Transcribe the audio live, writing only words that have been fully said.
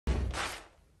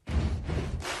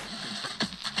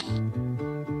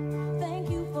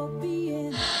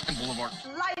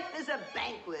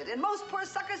and most poor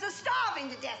suckers are starving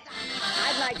to death.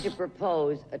 I'd like to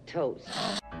propose a toast.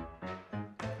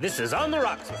 This is On the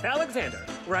Rocks with Alexander,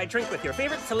 where I drink with your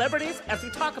favorite celebrities as we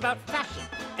talk about fashion,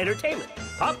 entertainment,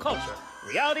 pop culture,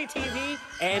 reality TV,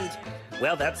 and,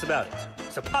 well, that's about it.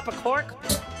 So pop a cork,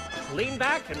 lean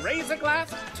back, and raise a glass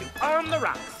to On the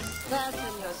Rocks. Fasten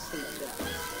your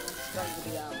seatbelt. It's going to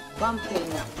be a bumpy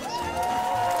night.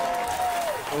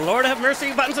 Lord have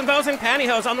mercy, buttons and bows and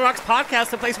pantyhose. On the Rocks podcast,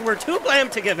 the place where we're too glam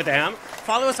to give a damn.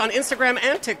 Follow us on Instagram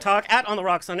and TikTok at On the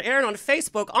Rocks on Air, and on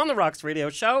Facebook, On the Rocks Radio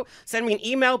Show. Send me an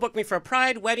email, book me for a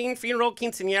pride, wedding, funeral,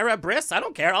 quinceañera, bris. I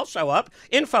don't care, I'll show up.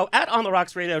 Info at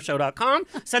ontherocksradioshow.com.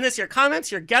 Send us your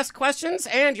comments, your guest questions,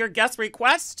 and your guest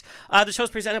requests. The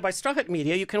show's presented by Straw Hat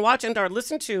Media. You can watch and or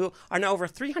listen to our now over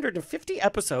 350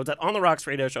 episodes at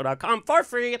ontherocksradioshow.com for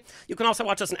free. You can also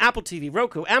watch us on Apple TV,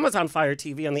 Roku, Amazon Fire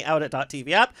TV, on the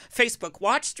Outlet.tv app, Facebook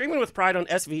Watch, streaming with pride on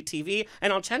SVTV,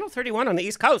 and on Channel 31 on the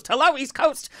East Coast. Hello, East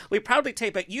Coast. We proudly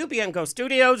tape at UBN Go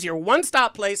Studios, your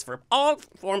one-stop place for all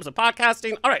forms of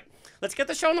podcasting. All right, let's get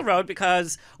the show on the road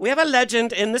because we have a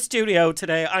legend in the studio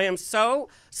today. I am so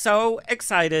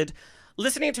excited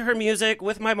listening to her music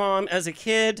with my mom as a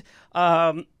kid.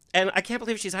 And I can't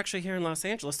believe she's actually here in Los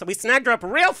Angeles. So we snagged her up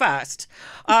real fast.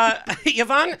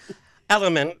 Yvonne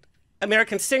Elliman,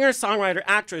 American singer, songwriter,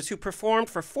 actress who performed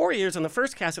for 4 years on the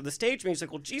first cast of the stage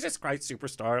musical Jesus Christ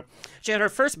Superstar. She had her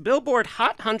first Billboard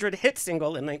Hot 100 hit single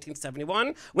in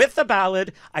 1971 with the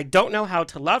ballad I Don't Know How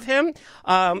to Love Him.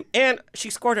 And she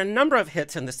scored a number of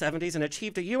hits in the 70s and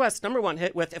achieved a U.S. #1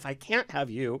 hit with If I Can't Have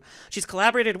You. She's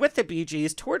collaborated with the Bee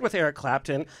Gees, toured with Eric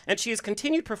Clapton, and she has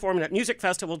continued performing at music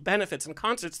festivals, benefits, and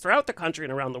concerts throughout the country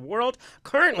and around the world.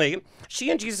 Currently,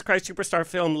 she and Jesus Christ Superstar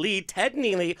film lead Ted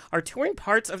Neely are touring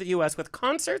parts of the U.S. with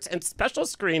concerts and special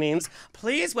screenings.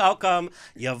 Please welcome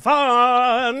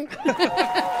Yvonne.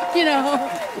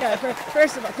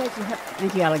 First of all,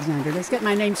 thank you, Alexander. Let's get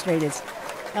my name straight. It's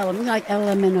Elliman, like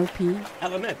L-M-N-O-P.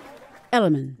 Elliman.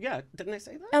 Elliman. Yeah, didn't I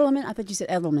say that? Elliman. I thought you said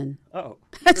Edelman. Oh.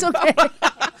 That's okay.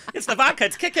 It's the vodka.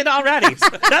 It's kicking already.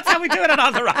 That's how we do it at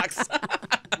On the Rocks.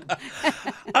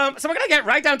 So we're going to get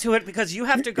right down to it because you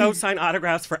have to go sign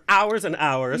autographs for hours and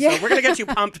hours. Yeah. So we're going to get you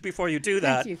pumped before you do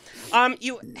that. Thank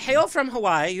You hail from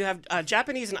Hawaii. You have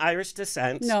Japanese and Irish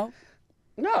descent. No.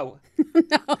 No.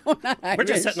 No, not Irish. We're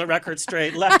just setting the record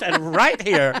straight, left and right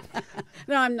here.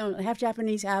 No, I'm half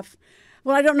Japanese, half...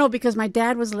 Well, I don't know because my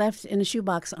dad was left in a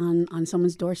shoebox on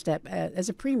someone's doorstep as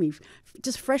a preemie,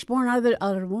 just fresh born out of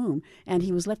the womb. And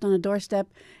he was left on a doorstep,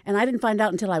 and I didn't find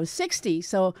out until I was 60.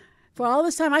 So for all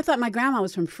this time, I thought my grandma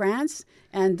was from France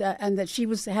and that she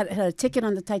had a ticket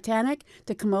on the Titanic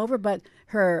to come over, but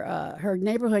her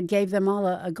neighborhood gave them all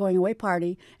a going-away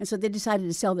party, and so they decided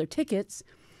to sell their tickets.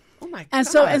 Oh my God. And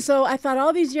so I thought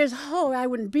all these years, I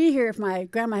wouldn't be here if my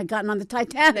grandma had gotten on the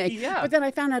Titanic. Yeah. But then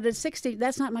I found out at 60,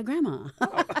 that's not my grandma.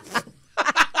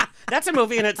 That's a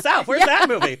movie in itself. Where's that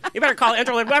movie? You better call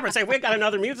Andrew Lloyd Webber and say, we've got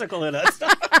another musical in us.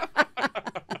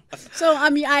 So,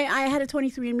 I mean, I had a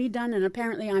 23andMe done, and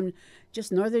apparently I'm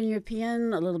just Northern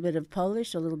European, a little bit of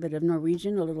Polish, a little bit of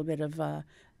Norwegian, a little bit of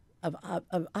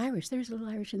Irish. There's a little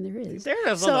Irish in there is. There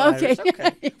is a little Irish.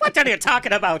 Okay. What are you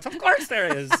talking about? Of course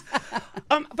there is.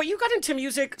 But you got into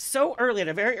music so early, at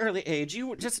a very early age.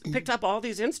 You just picked up all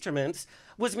these instruments.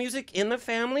 Was music in the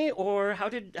family, or how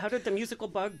did the musical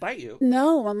bug bite you?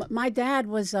 No, my dad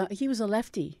was he was a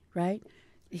lefty, right?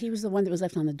 He was the one that was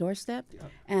left on the doorstep,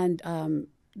 and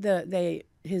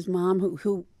his mom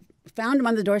who found him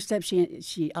on the doorstep.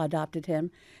 She adopted him.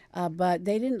 But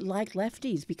they didn't like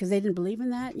lefties because they didn't believe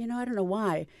in that. I don't know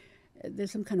why.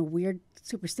 There's some kind of weird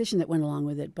superstition that went along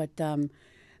with it. But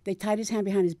they tied his hand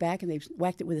behind his back and they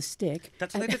whacked it with a stick.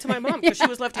 That's what they did to my mom because she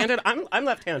was left-handed. I'm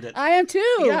left-handed. I am too.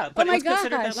 Yeah, but oh it was my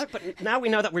considered gosh. bad luck. But now we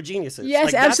know that we're geniuses.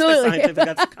 Yes, absolutely. That's the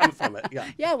scientific that's come from it.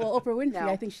 Yeah, well, Oprah Winfrey,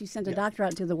 I think she sent a doctor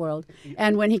out into the world.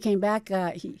 And when he came back,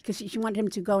 because she wanted him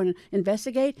to go and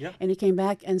investigate, and he came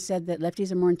back and said that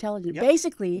lefties are more intelligent,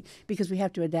 basically because we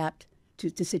have to adapt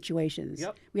to situations.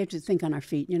 Yep. We have to think on our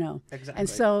feet, Exactly. And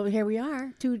so here we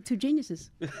are, two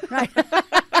geniuses. Right.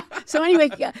 So anyway,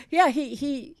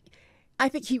 I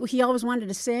think he always wanted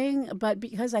to sing, but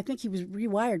because I think he was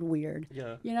rewired weird.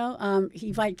 Yeah.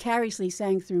 He vicariously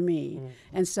sang through me.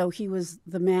 And so he was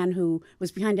the man who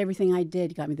was behind everything I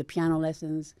did. He got me the piano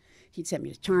lessons. He'd sent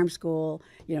me to charm school.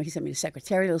 He sent me to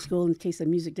secretarial school in case the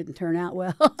music didn't turn out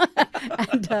well.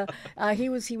 And he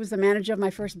was the manager of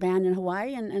my first band in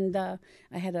Hawaii, and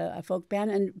I had a folk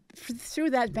band. And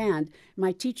through that band,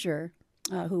 my teacher,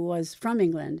 who was from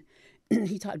England,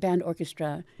 he taught band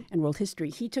orchestra and world history.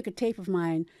 He took a tape of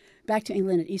mine back to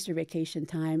England at Easter vacation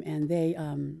time, and they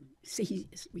he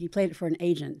played it for an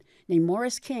agent named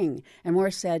Morris King, and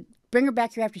Morris said, "Bring her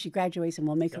back here after she graduates, and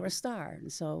we'll make her a star."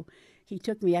 And so he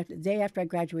took me the day after I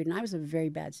graduated, and I was a very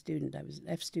bad student. I was an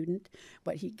F student,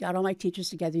 but he got all my teachers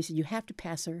together. He said, "You have to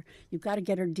pass her. You've got to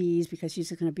get her D's because she's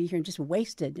going to be here and just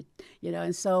wasted,"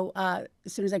 And so as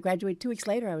soon as I graduated, 2 weeks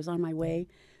later, I was on my way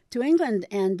to England,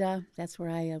 and that's where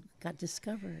I got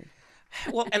discovered.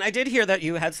 Well, and I did hear that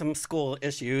you had some school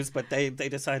issues, but they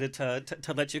decided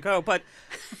to let you go. But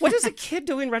what is a kid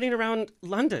doing running around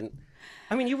London?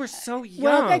 I mean, you were so young.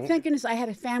 Well, thank goodness I had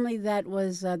a family that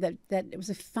was that it was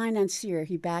a financier.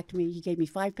 He backed me. He gave me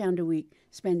 £5 a week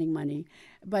spending money.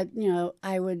 But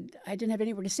I didn't have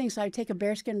anywhere to sing, so I'd take a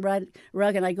bearskin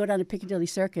rug and I'd go down to Piccadilly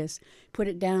Circus, put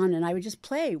it down, and I would just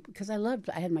play because I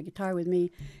had my guitar with me,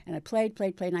 and I played,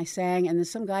 and I sang. And then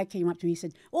some guy came up to me and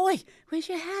said, "Oi, where's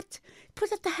your hat?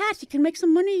 Put out the hat. You can make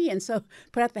some money." And so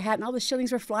put out the hat, and all the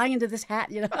shillings were flying into this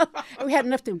hat. We had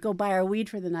enough to go buy our weed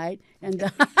for the night,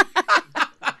 and.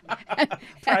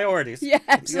 Priorities. Yeah,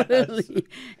 absolutely. Yes.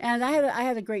 And I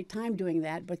had a great time doing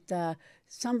that. But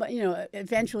somebody,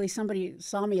 eventually somebody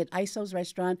saw me at Iso's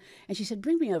restaurant, and she said,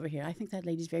 "Bring me over here. I think that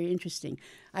lady's very interesting."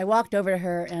 I walked over to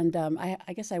her, and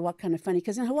I guess I walked kind of funny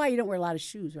because in Hawaii you don't wear a lot of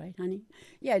shoes, right, honey?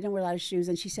 Yeah, I don't wear a lot of shoes.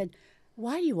 And she said,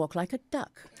 "Why do you walk like a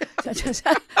duck?" So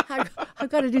I've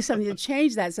got to do something to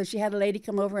change that. So she had a lady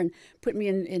come over and put me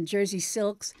in jersey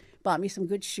silks. Bought me some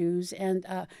good shoes, and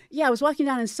I was walking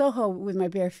down in Soho with my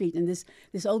bare feet, and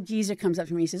this old geezer comes up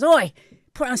to me and says, "Oi,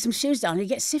 put on some shoes down, and you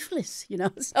get syphilis,"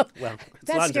 So well,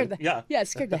 that scared it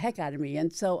scared the heck out of me,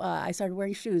 and so I started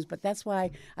wearing shoes. But that's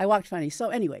why I walked funny. So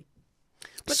anyway,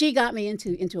 she got me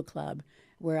into a club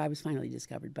where I was finally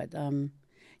discovered. But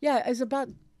it was about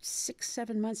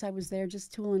 6-7 months I was there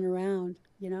just tooling around.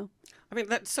 I mean,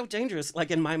 that's so dangerous,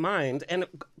 like in my mind, and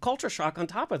culture shock on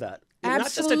top of that. Absolutely.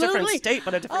 Not just a different state,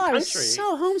 but a different country. I was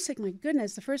so homesick. My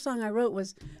goodness, the first song I wrote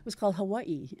was called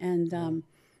Hawaii, and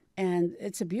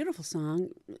it's a beautiful song,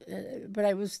 but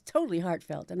I was totally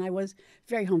heartfelt, and I was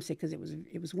very homesick because it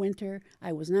was winter.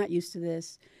 I was not used to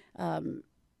this. And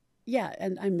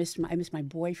I missed my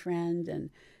boyfriend, and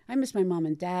I missed my mom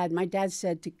and dad. My dad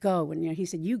said to go, and he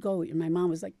said, "You go," and my mom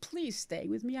was like, "Please stay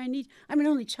with me. I'm an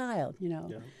only child."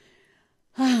 Yeah.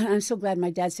 I'm so glad my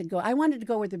dad said go. I wanted to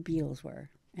go where the Beatles were,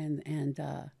 and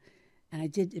I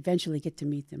did eventually get to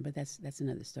meet them, but that's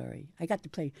another story. I got to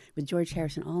play with George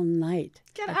Harrison all night.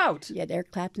 Get out! Yeah, at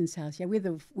Eric Clapton's house. Yeah, we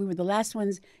were the last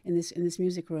ones in this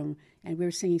music room, and we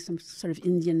were singing some sort of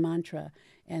Indian mantra,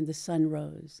 and the sun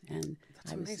rose, and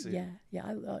that's amazing.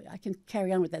 I can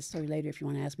carry on with that story later if you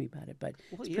want to ask me about it, but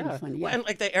it's pretty funny. Yeah. Well, and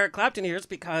like the Eric Clapton years,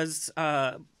 because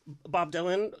Bob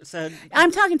Dylan said,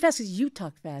 "I'm talking fast because you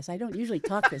talk fast. I don't usually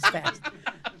talk this fast."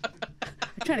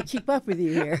 I'm trying to keep up with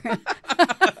you here.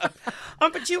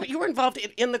 But you were involved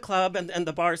in the club and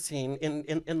the bar scene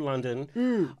in London,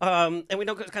 and we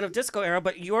know it's kind of disco era,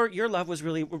 but your love was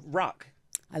really rock.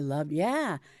 I loved,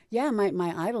 yeah.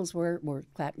 My idols were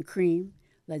Clapton, Cream,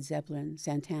 Led Zeppelin,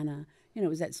 Santana. It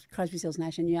was that Crosby, Stills,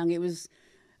 Nash and Young. It was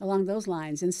along those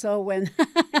lines. And so when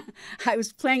I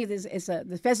was playing at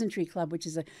the Pheasantry Club, which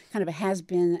is a kind of a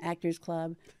has-been actors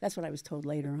club. That's what I was told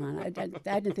later on. I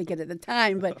didn't think it at the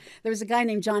time, but there was a guy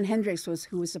named John Hendricks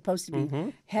who was supposed to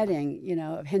be heading,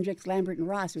 of Hendricks, Lambert, and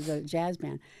Ross. It was a jazz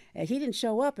band. He didn't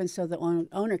show up, and so the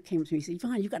owner came to me and said,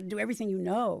 "Yvonne, you got to do everything you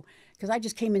know," because I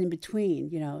just came in between,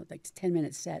 like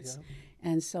 10-minute sets.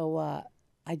 Yeah. And so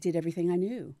I did everything I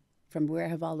knew, from Where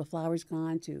Have All the Flowers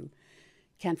Gone to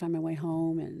Can't Find My Way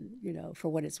Home, and For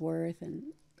What It's Worth,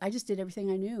 and I just did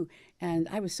everything I knew, and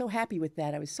I was so happy with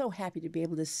that. I was so happy to be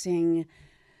able to sing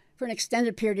for an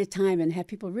extended period of time and have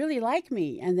people really like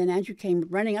me. And then Andrew came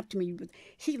running up to me.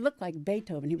 He looked like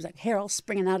Beethoven. He was like hair all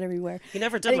springing out everywhere. He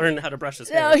never did learn how to brush his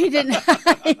hair. No, he didn't.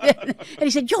 He didn't. And he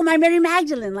said, "You're my Mary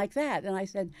Magdalene," like that. And I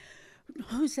said,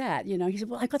 "Who's that?" He said,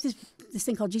 "Well, I got this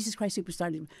thing called Jesus Christ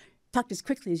Superstar. Talked as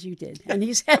quickly as you did." And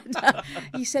he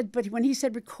said, but when he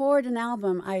said record an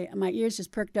album, my ears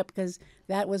just perked up because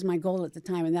that was my goal at the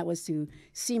time, and that was to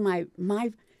see my.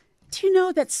 Do you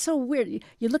know that's so weird?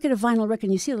 You look at a vinyl record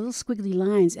and you see the little squiggly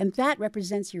lines, and that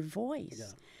represents your voice.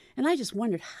 Yeah. And I just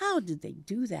wondered, how did they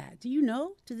do that? Do you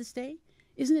know to this day?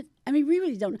 Isn't it? I mean, we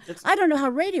really don't. I don't know how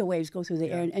radio waves go through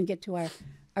the air and get to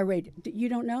our radio. You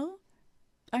don't know?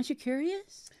 Aren't you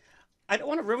curious? I don't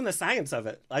want to ruin the science of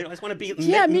it. I just want to be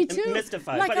me too.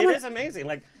 Mystified. But it is amazing.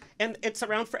 And it's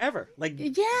around forever.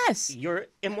 Yes. You're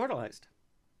immortalized.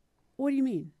 What do you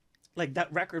mean? Like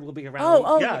that record will be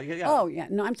around. Yeah. Oh, yeah.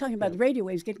 No, I'm talking about the radio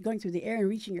waves going through the air and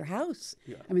reaching your house.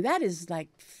 Yeah. I mean, that is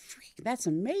that's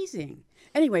amazing.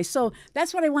 Anyway, so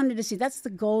that's what I wanted to see. That's the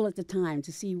goal at the time,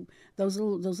 to see those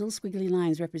little squiggly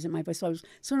lines represent my voice. So as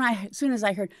soon as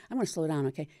I heard, I'm going to slow down,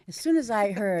 okay? As soon as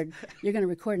I heard you're going to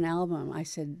record an album, I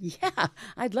said, yeah,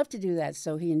 I'd love to do that.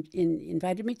 So he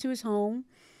invited me to his home.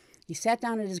 He sat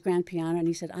down at his grand piano and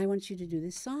he said, I want you to do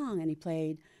this song. And he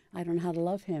played I Don't Know How to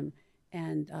Love Him.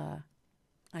 And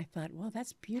I thought, well,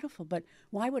 that's beautiful, but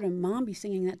why would a mom be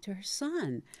singing that to her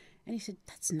son? And he said,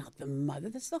 that's not the mother,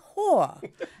 that's the whore.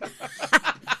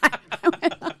 I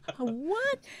went,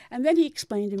 what? And then he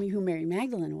explained to me who Mary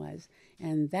Magdalene was.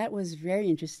 And that was very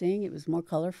interesting. It was more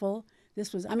colorful.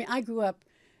 I grew up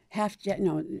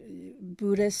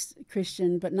Buddhist,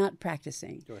 Christian, but not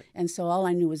practicing. Right. And so all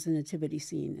I knew was the nativity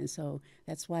scene. And so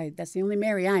that's the only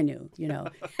Mary I knew,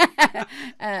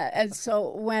 And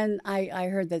so when I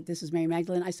heard that this was Mary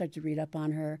Magdalene, I started to read up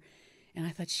on her. And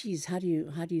I thought, geez, how do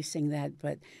you sing that?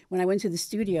 But when I went to the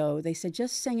studio, they said,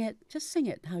 just sing it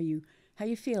how you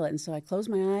feel it. And so I closed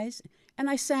my eyes and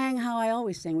I sang how I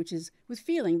always sing, which is with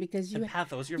feeling, because and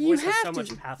pathos. Your voice has so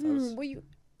much pathos.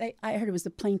 I heard it was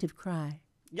the plaintive cry.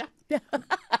 Yeah.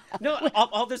 No,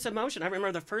 all this emotion. I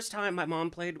remember the first time my mom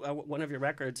played one of your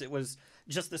records, it was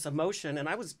just this emotion, and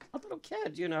I was a little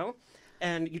kid,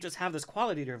 and you just have this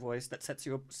quality to your voice that sets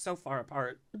you so far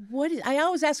apart. I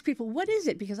always ask people, what is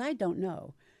it? Because I don't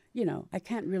know. I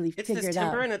can't really figure it out. It's this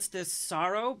timbre and it's this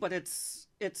sorrow, but it's.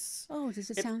 Oh,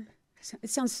 does it sound? It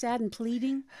sounds sad and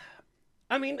pleading.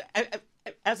 I mean,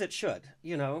 as it should,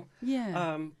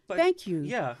 Yeah. But thank you.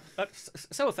 Yeah,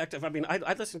 so effective. I mean,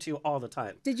 I listen to you all the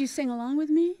time. Did you sing along with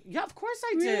me? Yeah, of course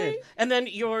I really? did. And then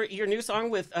your new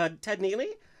song with Ted Neely.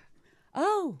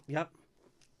 Oh. Yep.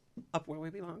 Up Where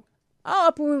We Belong. Oh,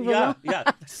 Up Where We Belong. Yeah,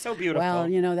 so beautiful.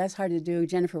 Well, that's hard to do.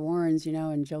 Jennifer Warren's,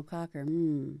 and Joe Cocker.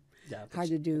 Yeah, hard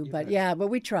to do, but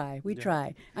we try. We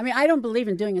try. I mean, I don't believe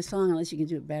in doing a song unless you can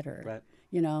do it better. Right.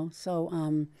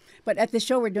 So, but at the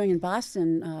show we're doing in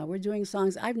Boston, we're doing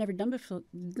songs I've never done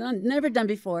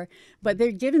before, but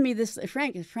they're giving me this,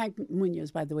 Frank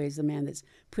Munoz, by the way, is the man that's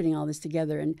putting all this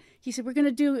together. And he said, we're going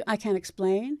to do I Can't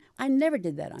Explain. I never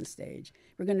did that on stage.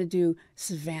 We're going to do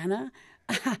Savannah.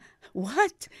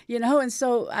 What? And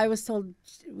so I was told,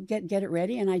 get it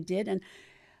ready. And I did. And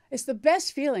it's the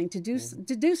best feeling to do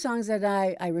songs that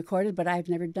I recorded, but I've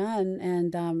never done.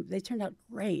 And they turned out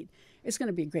great. It's going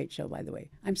to be a great show, by the way.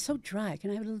 I'm so dry.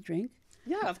 Can I have a little drink?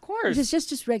 Yeah, of course.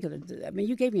 Just regular. I mean,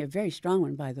 you gave me a very strong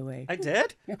one, by the way. I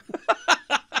did?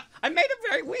 I made it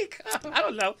very weak. I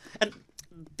don't know. And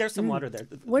there's some water there.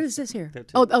 What is this here?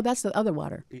 Oh, that's the other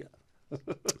water. Yeah.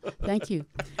 Thank you.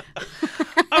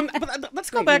 But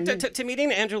let's go back to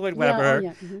meeting Andrew Lloyd Webber.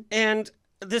 Yeah. Mm-hmm. And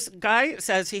this guy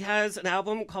says he has an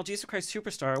album called Jesus Christ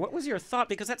Superstar. What was your thought?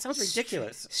 Because that sounds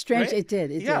ridiculous. Strange. Right? It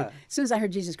did. As soon as I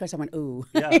heard Jesus Christ, I went, ooh.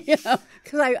 Yeah.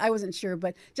 Because I wasn't sure.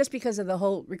 But just because of the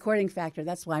whole recording factor,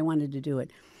 that's why I wanted to do it.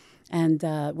 And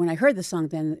when I heard the song,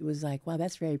 then it was like, wow,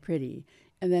 that's very pretty.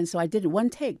 And then so I did it one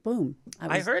take, boom.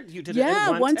 I heard you did it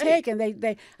in one take.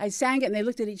 And I sang it, and they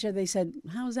looked at each other. They said,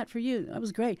 how was that for you? That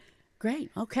was great. Great.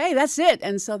 Okay, that's it.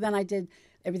 And so then I did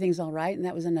Everything's All Right, and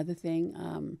that was another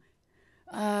thing.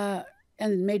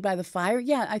 And Made by the Fire.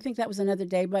 Yeah, I think that was another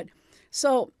day. But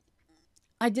so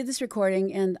I did this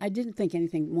recording, and I didn't think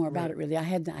anything more about it, really. I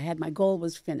had my goal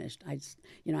was finished. I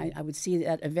would see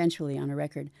that eventually on a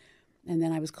record. And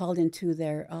then I was called into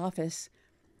their office,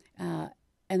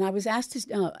 and I was asked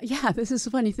to, this is a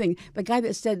funny thing. The guy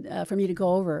that said for me to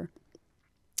go over,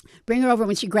 bring her over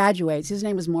when she graduates, his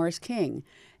name was Morris King.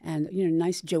 And,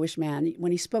 nice Jewish man.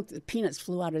 When he spoke, the peanuts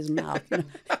flew out of his mouth.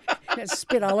 He had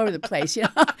spit all over the place,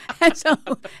 And so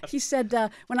he said,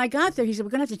 when I got there, he said,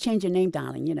 we're going to have to change your name,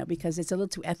 darling, because it's a little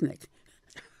too ethnic.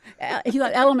 He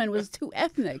thought Elliman was too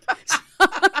ethnic.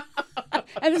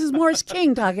 And this is Morris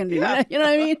King talking to me, you know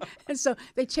what I mean? And so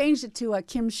they changed it to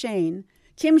Kim Shane.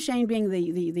 Kim Shane being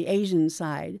the Asian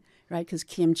side, right? Because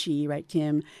kimchi, right?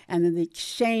 Kim, and then the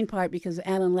Shane part because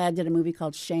Alan Ladd did a movie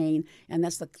called Shane, and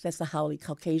that's the Howley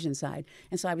Caucasian side.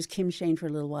 And so I was Kim Shane for a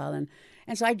little while, and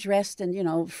so I dressed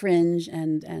in fringe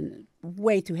and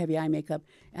way too heavy eye makeup,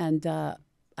 and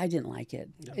I didn't like it.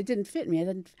 No. It didn't fit me.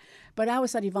 But I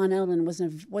always thought Yvonne Elliman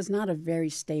was not a very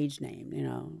stage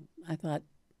name. I thought.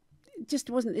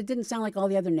 It didn't sound like all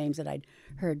the other names that I'd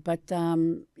heard, but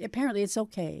apparently it's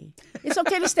okay. It's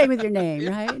okay to stay with your name,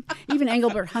 right? Even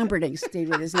Engelbert Humperdinck stayed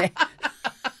with his name.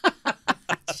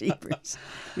 Jeepers.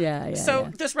 Yeah.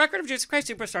 So this record of Jesus Christ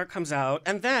Superstar comes out,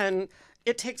 and then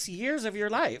it takes years of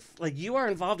your life. Like, you are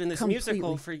involved in this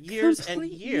musical for years and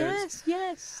years.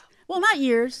 Yes. Well, not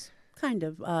years. kind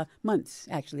of, months,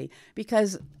 actually,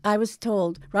 because I was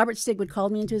told, Robert Stigwood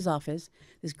called me into his office,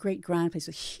 this great grand place,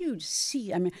 a huge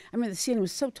sea. I mean, the ceiling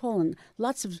was so tall, and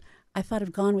lots of, I thought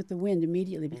of Gone with the Wind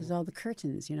immediately because of all the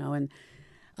curtains, and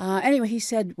anyway, he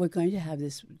said, we're going to have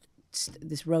this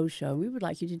Rose show. We would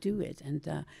like you to do it, and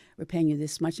we're paying you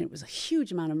this much. And it was a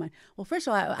huge amount of money. Well, first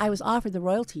of all, I was offered the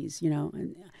royalties,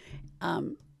 and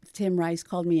Tim Rice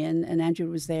called me in, and Andrew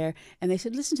was there, and they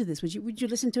said, listen to this. Would you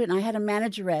listen to it? And I had a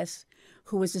manageress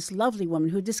who was this lovely woman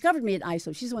who discovered me at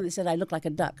ISO. She's the one that said I looked like a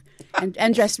duck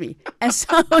and dressed me. And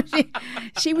so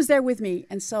she was there with me.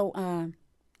 And so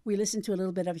we listened to a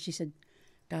little bit of it. She said,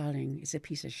 darling, it's a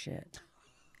piece of shit.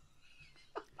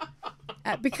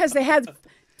 Because they had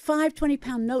 5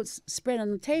 20-pound notes spread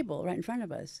on the table right in front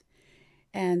of us.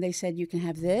 And they said, you can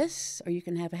have this, or you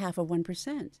can have a half of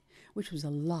 1%, which was a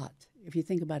lot if you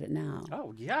think about it now.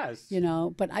 Oh, yes.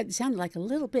 But it sounded like a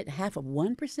little bit, half of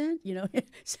 1%, It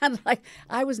sounded like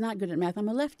I was not good at math. I'm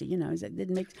a lefty, It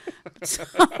didn't make...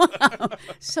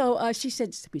 So she said,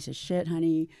 it's a piece of shit,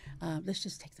 honey. Let's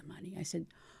just take the money. I said,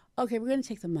 okay, we're going to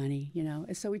take the money,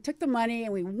 And so we took the money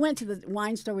and we went to the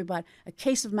wine store. We bought a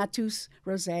case of Matus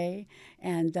Rosé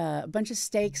and a bunch of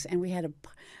steaks, and we had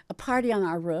a party on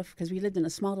our roof because we lived in a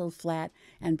small little flat.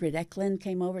 And Britt Eklund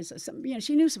came over. So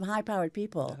she knew some high-powered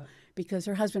people because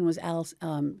her husband was Al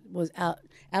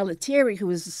Lettieri, who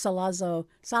was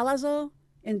Salazzo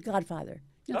in Godfather.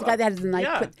 The guy that had the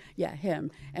knife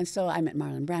him. And so I met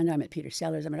Marlon Brando, I met Peter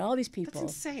Sellers, I met all these people.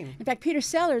 That's insane. In fact, Peter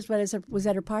Sellers was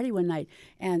at her party one night,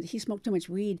 and he smoked too much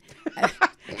weed.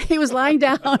 He was lying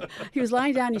down. He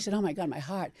said, oh, my God, my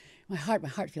heart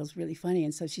feels really funny.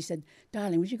 And so she said,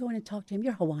 darling, would you go in and talk to him?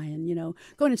 You're Hawaiian,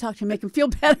 Go in and talk to him, make him feel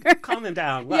better. Calm him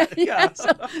down. Yeah.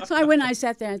 So I went and I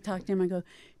sat there and talked to him. I go,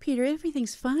 Peter,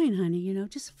 everything's fine, honey,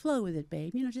 just flow with it,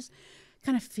 babe. Just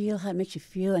kind of feel how it makes you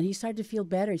feel. And he started to feel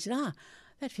better. He said,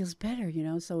 that feels better,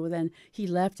 So then he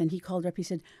left and he called her up. He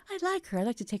said, I'd like her. I'd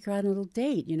like to take her on a little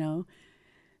date,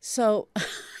 So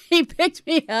he picked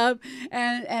me up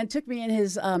and took me in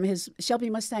his Shelby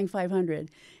Mustang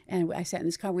 500. And I sat in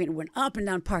this car. We went up and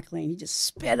down Park Lane. He just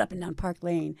sped up and down Park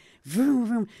Lane. Vroom,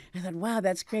 vroom. I thought, wow,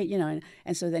 that's great,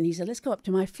 And so then he said, let's go up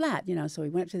to my flat, So we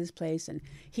went up to this place, and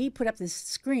he put up this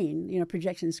screen,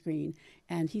 projection screen,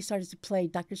 and he started to play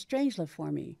Dr. Strangelove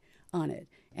for me on it.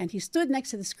 And he stood next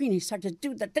to the screen. He started to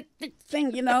do the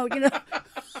thing, all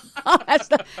that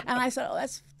stuff. And I said, oh,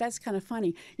 that's kind of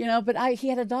funny, But he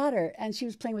had a daughter, and she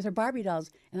was playing with her Barbie dolls,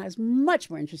 and I was much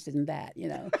more interested in that,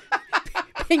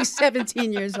 Being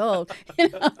 17 years old,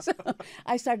 So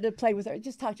I started to play with her,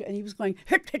 just talk to her, and he was going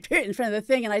in front of the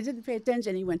thing, and I didn't pay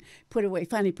attention. He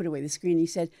finally put away the screen. He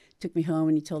said, took me home,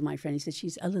 and he told my friend, he said,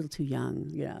 she's a little too young,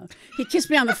 He kissed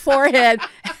me on the forehead.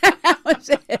 That was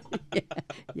it.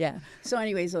 Yeah. So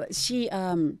anyway, so she,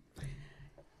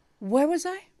 where was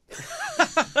I?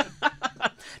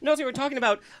 No, so you were talking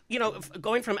about,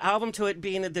 going from album to it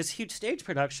being this huge stage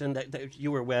production that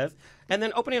you were with, and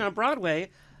then opening on Broadway.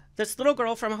 This little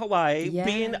girl from Hawaii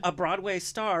being a Broadway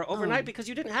star overnight because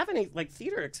you didn't have any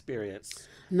theater experience.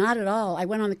 Not at all. I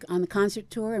went on the concert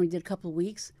tour, and we did a couple of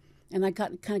weeks, and I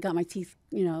kind of got my teeth,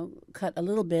 cut a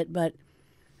little bit, but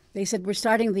they said we're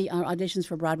starting the auditions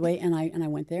for Broadway, and I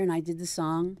went there and I did the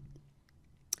song.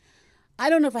 I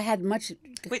don't know if I had much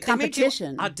competition. They made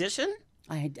you audition?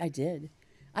 I did.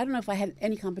 I don't know if I had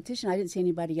any competition. I didn't see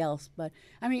anybody else, but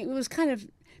I mean, it was kind of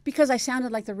because I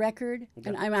sounded like the record,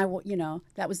 and I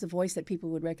that was the voice that people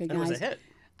would recognize. And it was a hit.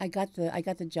 I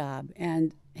got the job,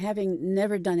 and having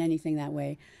never done anything that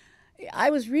way, I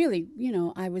was really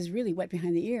wet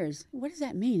behind the ears. What does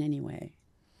that mean anyway?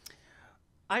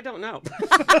 I don't know.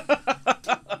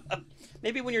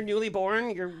 Maybe when you're newly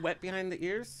born, you're wet behind the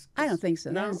ears? I don't think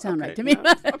so. No? That doesn't sound Okay. right to me.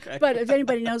 No? Okay. But if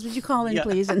anybody knows, would you call in,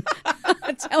 please, and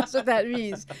tell us what that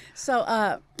means? So,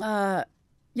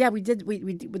 we did.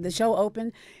 The show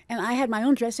opened, and I had my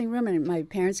own dressing room, and my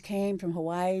parents came from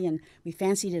Hawaii, and we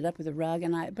fancied it up with a rug,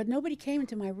 but nobody came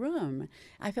into my room.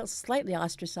 I felt slightly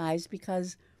ostracized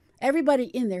because everybody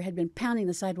in there had been pounding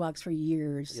the sidewalks for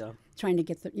years, trying to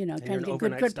get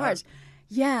good parts.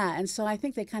 Yeah, and so I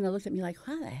think they kind of looked at me like,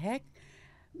 how the heck?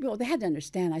 Well, they had to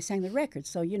understand I sang the record,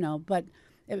 so but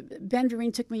Ben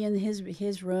Vereen took me in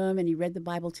his room, and he read the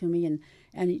Bible to me,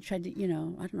 and he tried to, I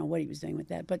don't know what he was doing with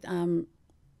that, but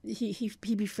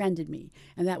he befriended me,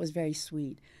 and that was very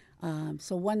sweet.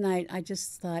 So one night I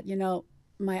just thought,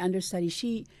 my understudy,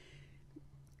 she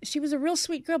was a real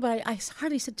sweet girl, but I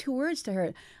hardly said 2 words to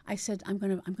her. I said, I'm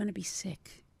gonna be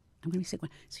sick. I'm gonna be sick,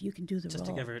 so you can do the role. Just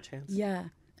to give her a chance. Yeah.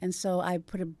 And so I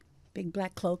put a big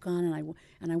black cloak on,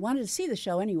 and I wanted to see the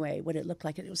show anyway, what it looked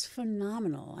like. It was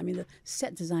phenomenal. I mean, the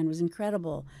set design was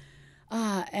incredible.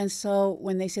 And so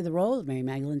when they say the role of Mary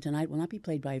Magdalene tonight will not be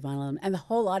played by Yvonne Elliman, and the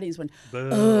whole audience went,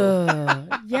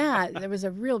 yeah, there was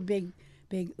a real big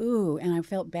ooh, and I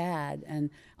felt bad. And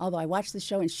although I watched the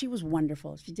show, and she was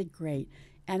wonderful, she did great.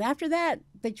 And after that,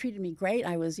 they treated me great.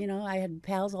 I was, I had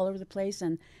pals all over the place,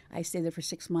 and I stayed there for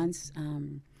 6 months.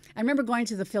 I remember going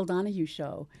to the Phil Donahue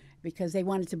show because they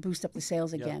wanted to boost up the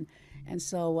sales again. And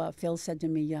so Phil said to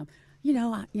me, you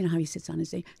know how he sits on his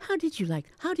day. How did you like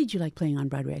playing on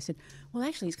Broadway? I said, well,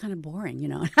 actually, it's kind of boring,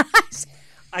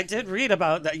 I did read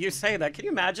about that. You say that. Can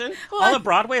you imagine? Well, all of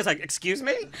Broadway is like, excuse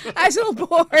me? I was a little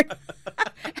bored.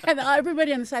 And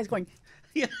everybody on the side is going,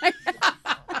 Yeah.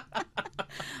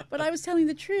 But I was telling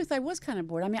the truth. I was kind of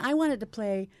bored. I mean, I wanted to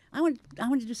play. I wanted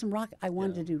to do some rock. I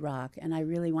wanted to do rock, and I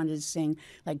really wanted to sing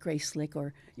like Grace Slick,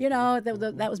 or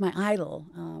that was my idol.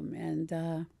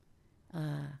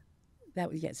 That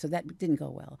was So that didn't go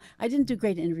well. I didn't do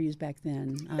great interviews back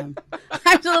then.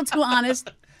 I was a little too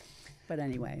honest. But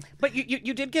anyway. But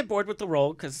you did get bored with the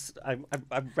role because I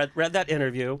read that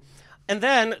interview. And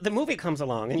then the movie comes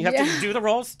along, and you have to do the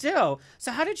role still.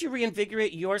 So how did you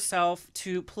reinvigorate yourself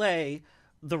to play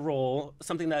the role,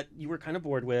 something that you were kind of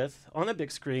bored with, on the big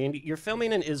screen? You're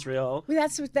filming in Israel. Well,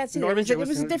 that's it. Norm It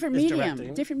was a different medium.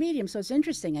 directing. Different medium, so it's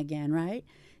interesting again, right?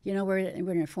 We're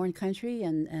in a foreign country,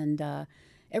 and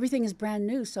everything is brand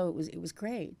new, so it was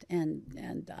great.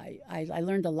 And I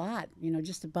learned a lot,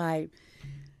 just by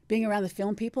being around the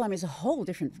film people. I mean, it's a whole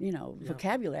different,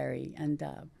 vocabulary. And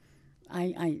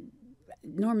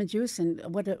Norm Jewison,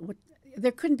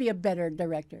 there couldn't be a better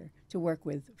director to work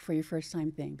with for your first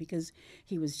time thing, because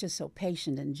he was just so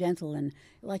patient and gentle, and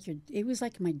it was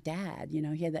like my dad.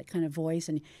 He had that kind of voice,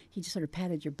 and he just sort of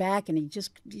patted your back, and he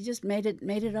just made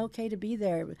it okay to be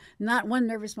there. Not one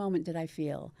nervous moment did I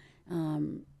feel.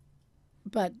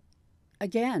 But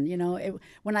again,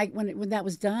 when that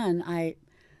was done,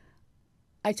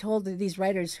 I told these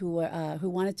writers who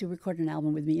wanted to record an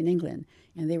album with me in England,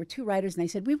 and they were 2 writers, and they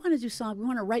said, we want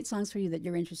to write songs for you that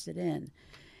you're interested in.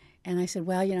 And I said,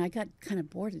 well, I got kind of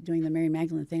bored of doing the Mary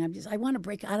Magdalene thing. I want to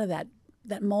break out of that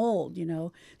mold,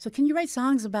 So can you write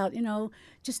songs about,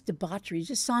 just debauchery,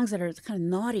 just songs that are kind of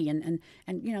naughty and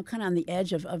kind of on the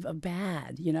edge of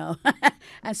bad,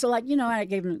 And so I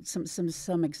gave them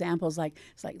some examples like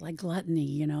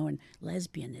gluttony, and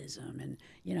lesbianism and,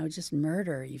 just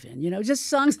murder even, just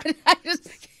songs that I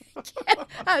just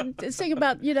can't sing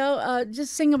about,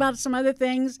 just sing about some other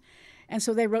things. And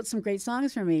so they wrote some great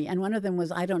songs for me. And one of them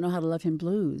was I Don't Know How to Love Him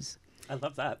Blues. I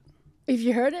love that. Have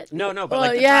you heard it? No, but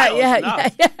like the title,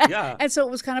 yeah. And so it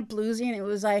was kind of bluesy, and it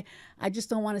was I just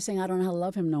don't want to sing I Don't Know How to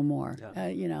Love Him no more,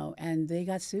 and they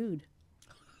got sued.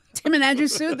 Tim and Andrew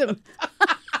sued them.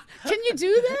 Can you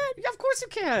do that? Yeah, of course you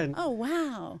can. Oh,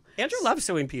 wow. Andrew loves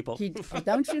suing people.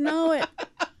 Don't you know it?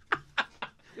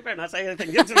 You better not say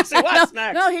anything. You're going to see what's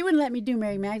next. No, he wouldn't let me do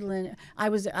Mary Magdalene. I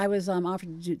was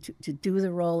offered to do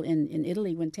the role in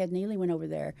Italy when Ted Neely went over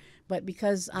there, but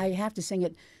because I have to sing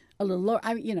it a little lower,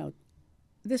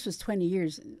 this was 20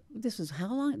 years. This was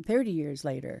how long? 30 years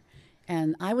later,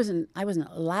 and I wasn't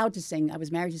allowed to sing. I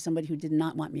was married to somebody who did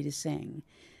not want me to sing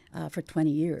for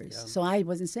 20 years, so I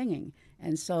wasn't singing,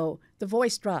 and so the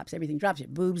voice drops. Everything drops. Your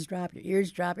boobs drop. Your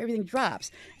ears drop. Everything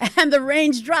drops, and the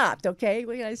range dropped. Okay,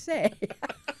 what can I say?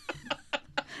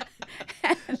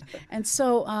 and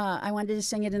so I wanted to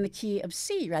sing it in the key of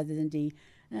C rather than D,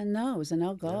 and no, it was a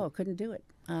no-go. Couldn't do it.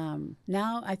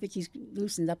 Now I think he's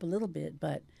loosened up a little bit,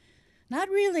 but not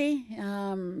really.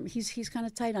 He's kind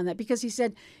of tight on that, because he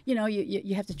said, you have to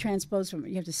you have to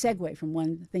segue from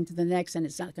one thing to the next, and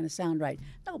it's not going to sound right.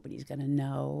 Nobody's going to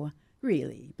know,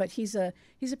 really. But he's a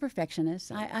perfectionist.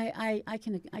 I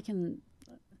can.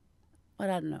 What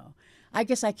I don't know. I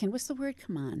guess I can. What's the word?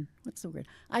 Come on. What's the word?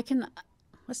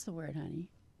 What's the word, honey?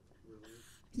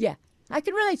 Yeah. I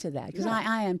can relate to that, because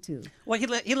I am too. Well,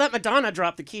 he let Madonna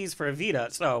drop the keys for Evita,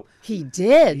 so... He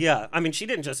did? Yeah. I mean, she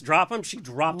didn't just drop them, she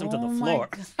dropped them to the floor.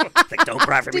 Like, don't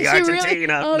cry for me,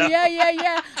 Argentina. Really? Oh, no.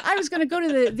 yeah. I was going to go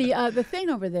to the thing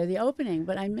over there, the opening,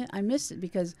 but I missed it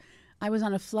because I was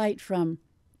on a flight from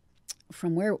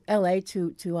L.A.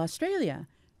 to Australia.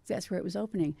 That's where it was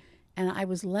opening. And I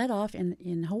was let off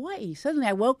in Hawaii. Suddenly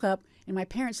I woke up in my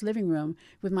parents' living room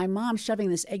with my mom shoving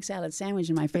this egg salad sandwich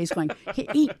in my face going,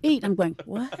 hey, eat. I'm going,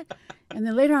 what? And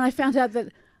then later on I found out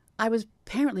that I was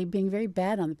apparently being very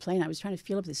bad on the plane. I was trying to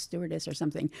feel up the stewardess or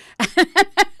something.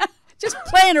 Just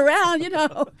playing around,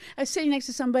 I was sitting next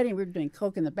to somebody, and we were doing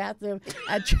coke in the bathroom,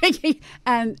 drinking,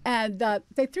 and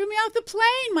they threw me off the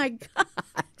plane. My God.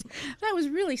 That was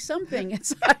really something.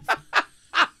 It's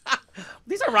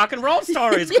These are rock and roll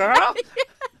stories, girl.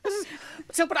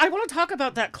 So, but I want to talk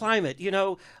about that climate. You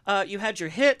know, you had your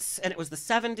hits, and it was the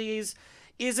 '70s.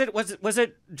 Was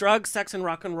it drugs, sex, and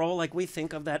rock and roll like we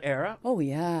think of that era? Oh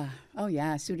yeah,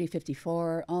 Studio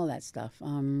 54, all that stuff.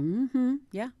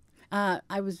 Yeah.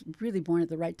 I was really born at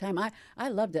the right time. I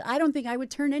loved it. I don't think I would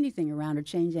turn anything around or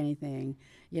change anything.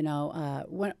 You know,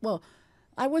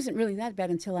 I wasn't really that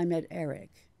bad until I met Eric,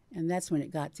 and that's when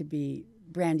it got to be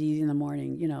brandy in the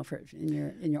morning. You know,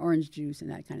 in your orange juice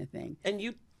and that kind of thing. And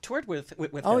you toured with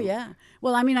Oh him. yeah.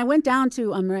 Well, I mean, I went down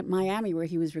to Miami where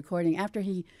he was recording after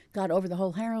he got over the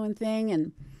whole heroin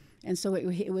thing, and so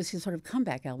it was his sort of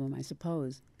comeback album, I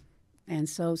suppose. And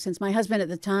so, since my husband at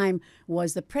the time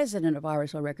was the president of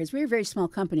RSO Records, we were a very small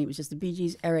company. It was just the Bee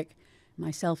Gees, Eric,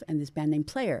 myself, and this band named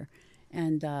Player.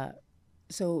 And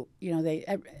so, you know,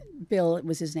 Bill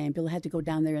was his name. Bill had to go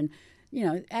down there and, you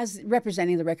know, as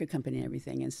representing the record company and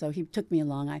everything. And so he took me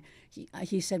along.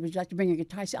 He said, "Would you like to bring your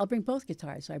guitar?" I said, "I'll bring both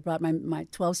guitars." So I brought my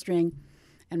 12-string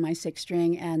and my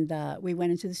 6-string, and we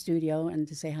went into the studio and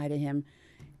to say hi to him.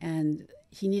 And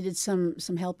he needed some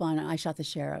help on I Shot the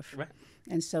Sheriff. Right.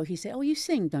 And so he said, "Oh, you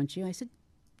sing, don't you?" I said,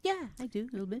 "Yeah, I do,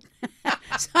 a little bit."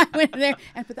 So I went in there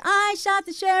and put the I Shot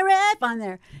the Sheriff on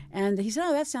there. And he said,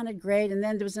 "Oh, that sounded great." And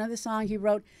then there was another song he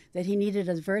wrote that he needed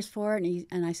a verse for.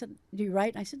 And I said, "Do you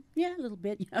write?" I said, "Yeah, a little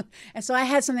bit." You know? And so I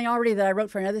had something already that I wrote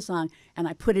for another song, and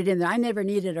I put it in there. I never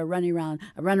needed a run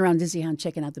around Dizzy Hound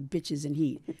checking out the bitches in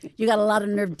heat. You got a lot of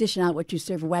nerve dishing out what you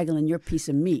serve waggling your piece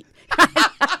of meat.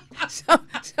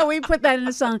 So we put that in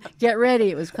the song, Get Ready,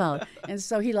 it was called. And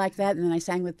so he liked that, and then I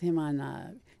sang with him on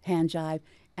Hand Jive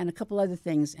and a couple other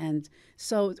things. And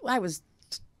so I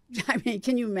mean,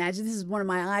 can you imagine? This is one of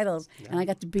my idols, and I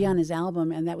got to be on his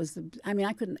album, and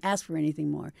I couldn't ask for anything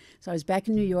more. So I was back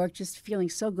in New York just feeling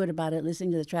so good about it,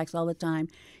 listening to the tracks all the time.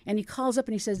 And he calls up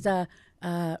and he says,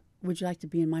 "Would you like to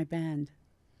be in my band?"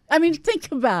 I mean,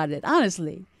 think about it,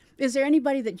 honestly. Is there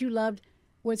anybody that you loved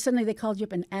where suddenly they called you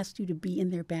up and asked you to be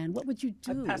in their band? What would you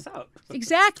do? I'd pass out.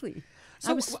 Exactly. So,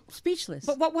 I was speechless.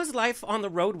 But what was life on the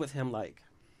road with him like?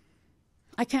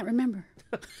 I can't remember.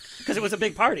 Because it was a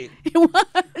big party. It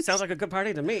was. Sounds like a good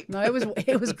party to me. No, it was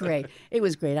great. It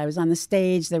was great. I was on the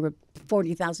stage. There were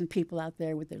 40,000 people out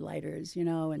there with their lighters, you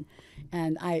know,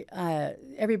 and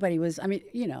everybody was. I mean,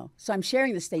 you know. So I'm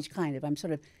sharing the stage, kind of. I'm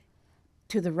sort of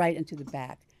to the right and to the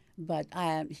back. But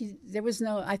there was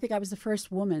no. I think I was the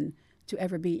first woman to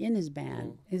ever be in his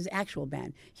band, his actual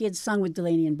band. He had sung with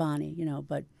Delaney and Bonnie, you know,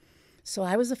 but so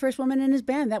I was the first woman in his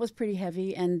band. That was pretty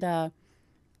heavy, and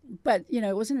but you know,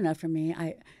 it wasn't enough for me.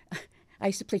 I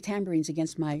used to play tambourines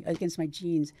against my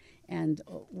jeans, and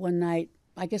one night,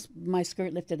 I guess my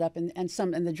skirt lifted up, and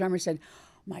the drummer said,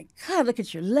 "My God, look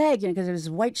at your leg," because there was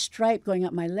a white stripe going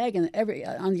up my leg, and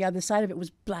on the other side of it was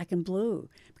black and blue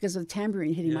because of the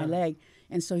tambourine hitting my leg.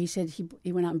 And so he said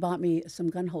he went out and bought me some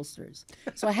gun holsters.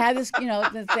 So I had this, you know,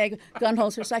 the gun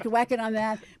holster, so I could whack it on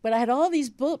that. But I had all these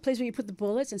places where you put the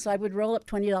bullets, and so I would roll up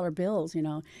 $20 bills, you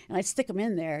know, and I'd stick them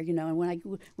in there, you know. And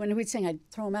when we'd sing, I'd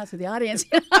throw them out to the audience,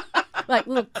 you know, like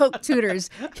little Coke tutors.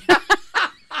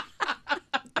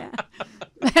 Yeah.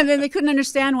 And then they couldn't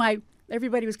understand why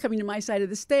everybody was coming to my side of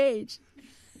the stage.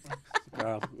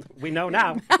 Well, we know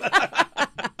now.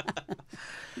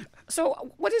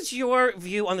 So what is your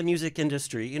view on the music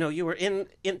industry? You know, you were in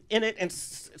it in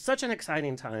such an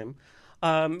exciting time.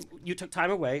 You took time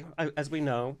away, as we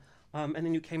know, and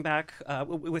then you came back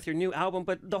with your new album.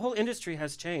 But the whole industry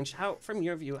has changed. How, from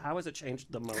your view, how has it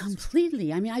changed the most?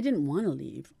 Completely. I mean, I didn't want to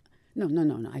leave.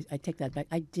 No. I take that back.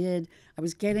 I did. I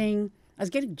was getting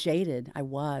jaded. I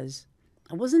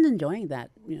wasn't enjoying that.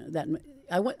 You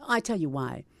know, I tell you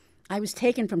why. I was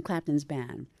taken from Clapton's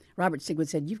band. Robert Sigwood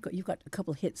said, "You've got a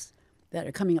couple hits that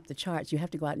are coming up the charts. You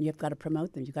have to go out and you've got to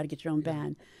promote them. You've got to get your own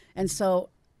band." And so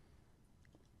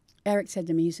Eric said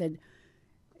to me, he said,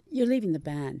 "You're leaving the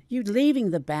band. You're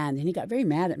leaving the band." And he got very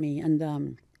mad at me.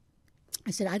 And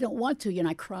I said, "I don't want to." You know,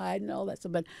 I cried and all that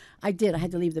stuff. But I did. I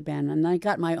had to leave the band. And I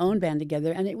got my own band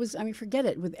together. And it was, I mean, forget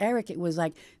it. With Eric, it was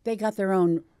like they got their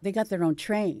own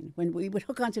train. When we would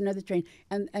hook onto another train,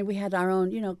 and we had our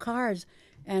own, you know, cars.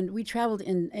 And we traveled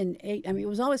in 8. I mean, it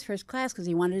was always first class because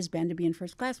he wanted his band to be in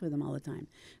first class with him all the time.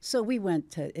 So we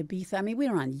went to Ibiza. I mean, we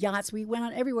were on yachts. We went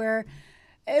on everywhere.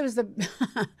 It was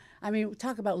I mean,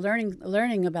 talk about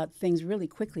learning about things really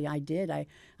quickly. I did. I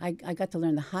got to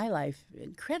learn the high life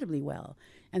incredibly well.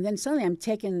 And then suddenly I'm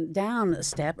taken down a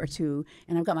step or two,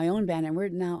 and I've got my own band, and we're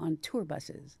now on tour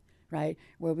buses. Right,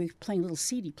 where we're playing little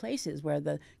seedy places where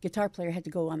the guitar player had to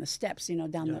go on the steps, you know,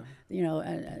 down the, you know,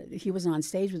 he wasn't on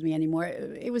stage with me anymore.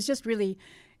 It was just really,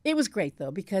 it was great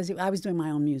though because I was doing my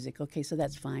own music. Okay, so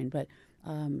that's fine, but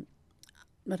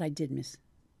I did miss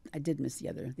did miss the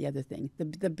other thing,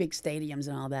 the big stadiums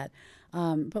and all that.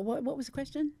 But what was the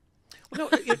question? No,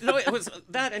 it was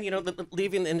that, and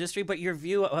leaving the industry, but your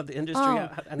view of the industry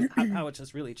and how it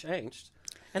just really changed.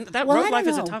 And that road life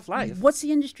is a tough life. What's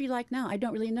the industry like now? I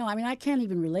don't really know. I mean, I can't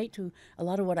even relate to a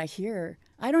lot of what I hear.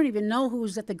 I don't even know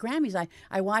who's at the Grammys.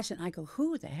 I watch it and I go,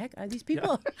 who the heck are these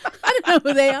people? I don't know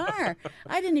who they are.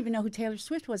 I didn't even know who Taylor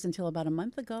Swift was until about a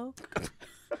month ago.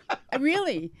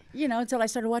 Really, until I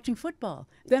started watching football.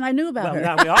 Then I knew about her.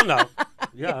 Now we all know.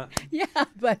 Yeah. Yeah,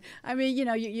 but I mean,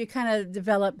 you kind of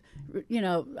develop,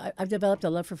 I've developed a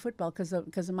love for football because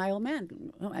of my old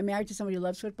man. I'm married to somebody who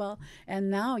loves football, and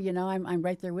now, I'm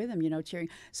right there with him, cheering.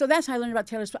 So that's how I learned about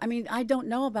Taylor Swift. I mean, I don't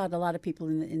know about a lot of people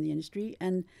in the industry,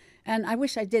 and I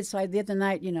wish I did. So the other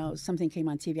night, something came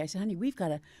on TV. I said, honey, we got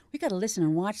to listen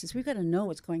and watch this. We've got to know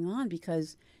what's going on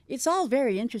because it's all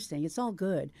very interesting. It's all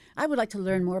good. I would like to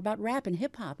learn more about rap and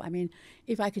hip hop. I mean,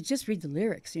 if I could just read the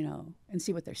lyrics, and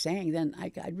see what they're saying, then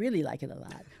I'd really like it a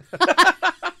lot.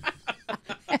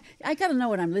 I got to know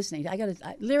what I'm listening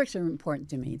to. Lyrics are important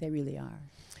to me. They really are.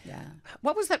 Yeah.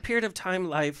 What was that period of time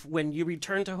life when you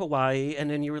returned to Hawaii and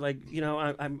then you were like,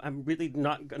 I'm really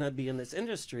not going to be in this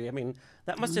industry? I mean,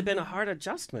 that must have been a hard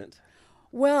adjustment.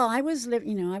 Well, I was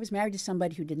married to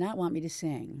somebody who did not want me to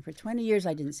sing. For 20 years,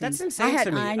 I didn't sing. That's insane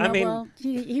to me. I know. Well,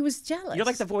 he was jealous. You're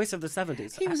like the voice of the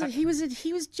 70s. He was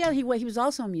jealous. He was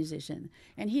also a musician,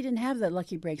 and he didn't have the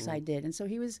lucky breaks I did. And so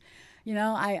he was,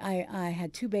 I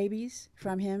had 2 babies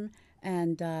from him,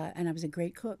 and I was a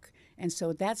great cook, and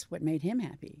so that's what made him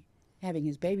happy, having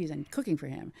his babies and cooking for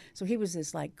him. So he was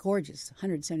this like gorgeous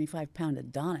 175-pound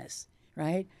Adonis,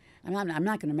 right? I mean, I'm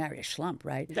not going to marry a schlump,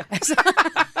 right?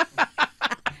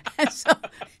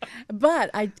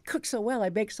 But I cooked so well, I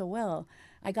baked so well.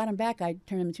 I got him back. I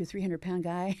turned him into a 300-pound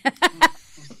guy.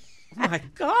 Oh my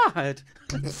God!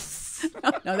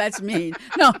 No, that's mean.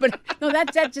 No,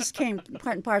 that just came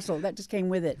part and parcel. That just came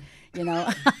with it,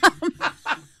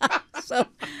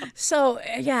 So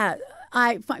yeah,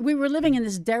 we were living in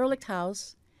this derelict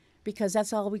house because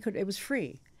that's all we could. It was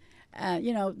free.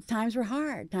 Times were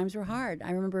hard.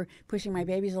 I remember pushing my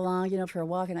babies along, for a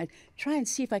walk, and I'd try and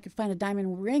see if I could find a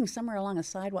diamond ring somewhere along a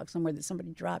sidewalk somewhere that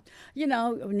somebody dropped.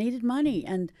 Needed money,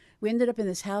 and we ended up in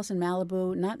this house in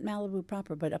Malibu, not Malibu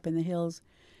proper, but up in the hills,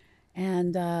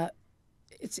 and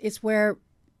it's where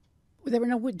there were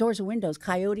no doors or windows.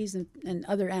 Coyotes and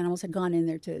other animals had gone in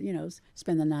there to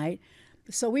spend the night,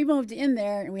 so we moved in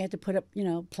there, and we had to put up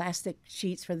plastic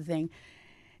sheets for the thing,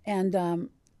 and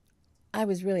I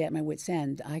was really at my wit's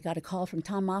end. I got a call from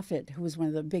Tom Moffat, who was one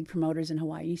of the big promoters in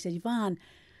Hawaii. He said, Yvonne,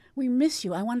 we miss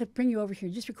you. I want to bring you over here.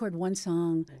 Just record one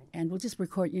song, and we'll just we'll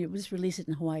just release it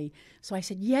in Hawaii. So I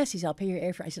said, yes. He said, I'll pay your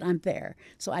airfare. I said, I'm there.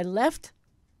 So I left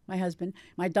my husband.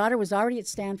 My daughter was already at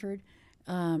Stanford.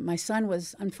 My son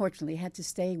unfortunately had to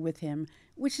stay with him,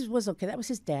 which was okay. That was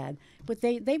his dad. But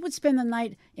they would spend the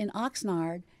night in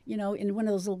Oxnard, in one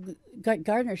of those little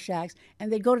gardener shacks, and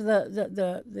they'd go to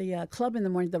the club in the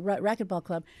morning, the racquetball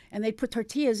club, and they'd put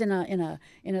tortillas in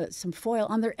some foil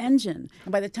on their engine.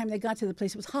 And by the time they got to the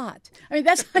place, it was hot. I mean,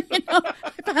 that's I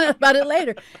found out about it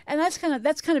later, and that's kind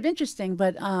of interesting,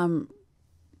 but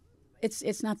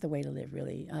it's not the way to live,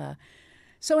 really.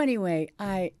 So anyway,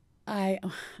 I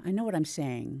know what I'm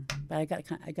saying, but I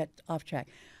got off track.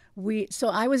 So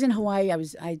I was in Hawaii. I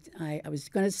was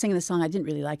going to sing the song. I didn't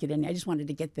really like it, and I just wanted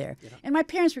to get there. Yeah. And my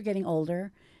parents were getting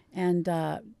older, and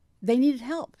they needed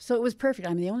help. So it was perfect.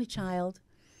 I'm the only child,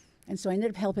 and so I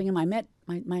ended up helping him. I met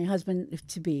my husband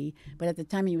to be, but at the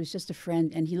time he was just a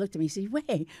friend. And he looked at me. He said,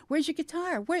 "Wait, where's your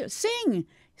guitar? Sing.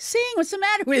 What's the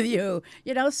matter with you?"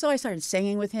 So I started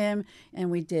singing with him, and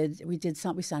we did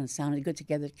something. We sounded good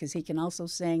together because he can also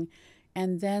sing.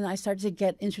 And then I started to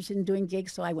get interested in doing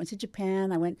gigs. So I went to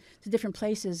Japan. I went to different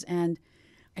places, and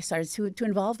I started to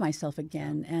involve myself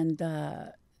again. And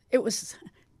it was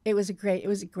a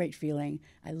great feeling.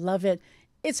 I love it.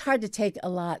 It's hard to take a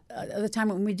lot of the time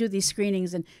when we do these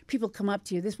screenings and people come up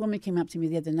to you. This woman came up to me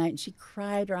the other night, and she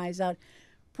cried her eyes out,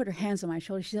 put her hands on my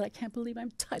shoulder. She said, "I can't believe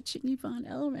I'm touching Yvonne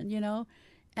Elliman,"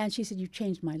 And she said, "You've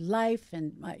changed my life,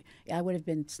 and I would have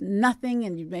been nothing."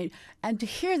 And to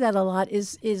hear that a lot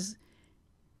is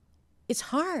it's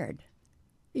hard.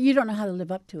 You don't know how to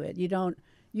live up to it. You don't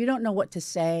know what to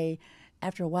say.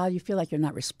 After a while, you feel like you're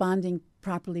not responding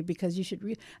properly because you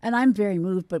should. And I'm very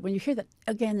moved. But when you hear that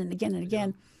again and again and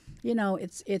again,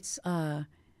 it's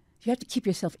you have to keep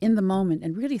yourself in the moment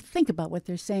and really think about what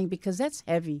they're saying because that's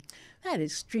heavy. That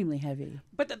is extremely heavy.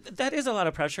 But that is a lot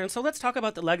of pressure. And so let's talk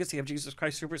about the legacy of Jesus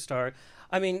Christ Superstar.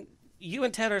 I mean, you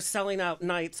and Ted are selling out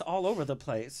nights all over the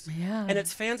place. Yeah. And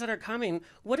it's fans that are coming.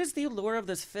 What is the allure of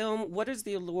this film? What is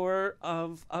the allure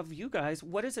of you guys?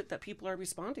 What is it that people are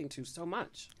responding to so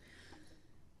much?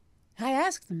 I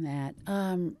asked them that.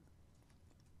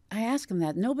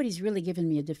 Nobody's really given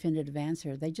me a definitive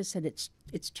answer. They just said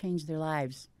it's changed their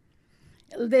lives.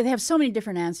 They have so many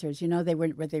different answers. You know, they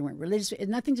weren't religious. It had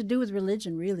nothing to do with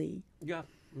religion, really. Yeah.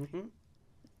 Mm-hmm.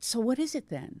 So what is it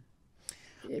then?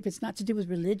 If it's not to do with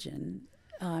religion,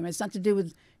 it's not to do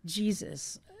with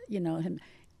Jesus, you know.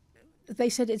 They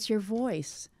said it's your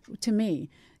voice. To me,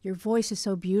 your voice is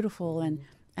so beautiful,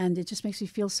 and it just makes me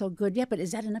feel so good. Yeah, but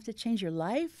is that enough to change your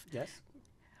life? Yes.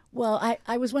 Well,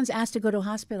 I was once asked to go to a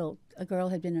hospital. A girl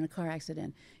had been in a car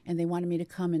accident, and they wanted me to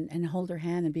come and hold her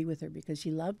hand and be with her because she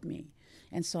loved me.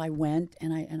 And so I went,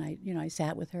 and I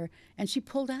sat with her, and she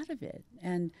pulled out of it,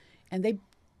 and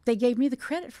they gave me the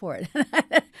credit for it,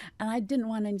 and I didn't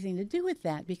want anything to do with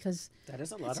that because that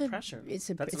is a lot of pressure.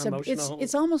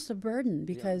 It's almost a burden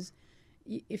because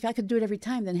if I could do it every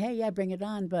time, then hey, yeah, bring it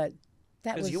on. But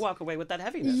that was because you walk away with that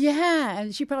heaviness. Yeah,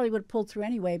 and she probably would have pulled through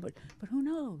anyway, but who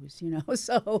knows, you know?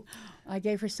 So I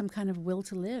gave her some kind of will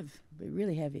to live, but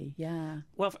really heavy, yeah.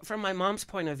 Well, from my mom's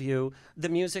point of view, the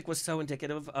music was so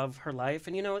indicative of her life.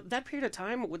 And, you know, that period of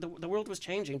time, the world was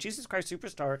changing. Jesus Christ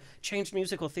Superstar changed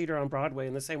musical theater on Broadway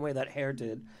in the same way that Hair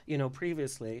did, you know,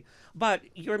 previously. But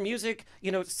your music,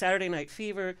 you know, Saturday Night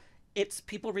Fever, it's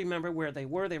people remember where they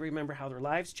were. They remember how their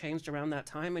lives changed around that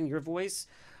time. And your voice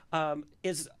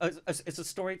is a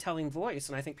storytelling voice,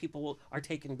 and I think people are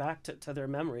taken back to their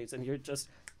memories. And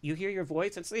you hear your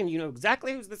voice and you know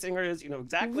exactly who the singer is. You know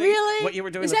exactly what you were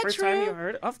doing the first time you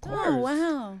heard it. Of course. Oh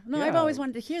wow! No, yeah. I've always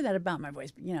wanted to hear that about my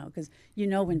voice, you know, because you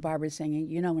know when Barbara's singing,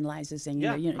 you know when Liza's singing.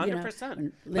 Yeah, you know,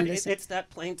 100%. But it's that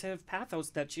plaintive pathos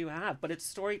that you have, but it's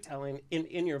storytelling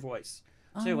in your voice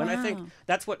too. Oh, and I think wow.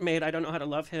 that's what made I Don't Know How to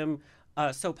Love Him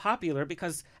so popular,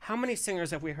 because how many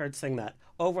singers have we heard sing that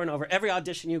over and over? Every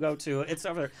audition you go to, it's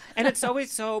over there. And it's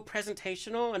always so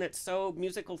presentational and it's so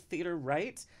musical theater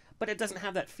right, but it doesn't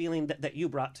have that feeling that you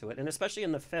brought to it. And especially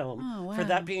in the film, for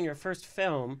that being your first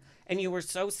film, and you were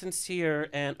so sincere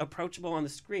and approachable on the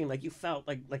screen, like you felt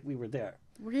like we were there.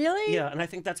 Really? Yeah, and I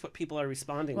think that's what people are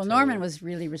responding to. Well, Norman was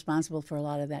really responsible for a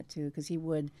lot of that too, because he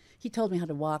told me how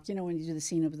to walk. You know, when you do the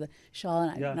scene of the shawl,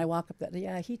 and I walk up that.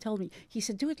 Yeah, he told me. He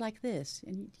said, "Do it like this,"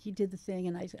 and he did the thing,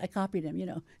 and I copied him. You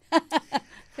know,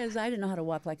 because I didn't know how to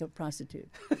walk like a prostitute.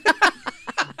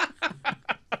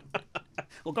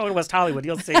 Well, go in West Hollywood,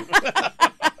 you'll see.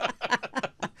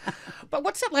 But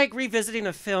what's it like revisiting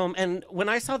a film? And when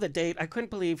I saw the date, I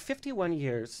couldn't believe 51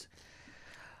 years.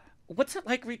 What's it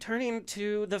like returning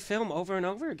to the film over and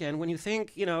over again when you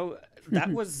think, you know,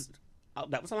 that was a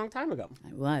long time ago?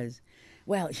 I was.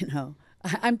 Well, you know,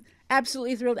 I'm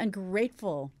absolutely thrilled and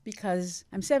grateful because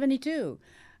I'm 72.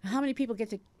 How many people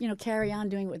get to, you know, carry on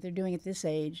doing what they're doing at this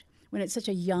age when it's such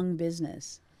a young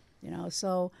business? You know,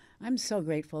 so I'm so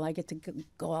grateful. I get to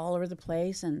go all over the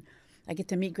place, and I get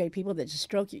to meet great people that just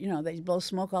stroke you. You know, they blow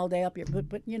smoke all day up your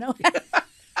butt, you know.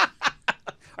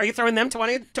 Are you throwing them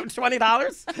 $20?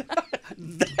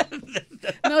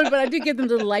 No, but I do give them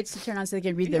little lights to turn on so they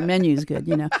can read their menus good,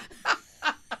 you know.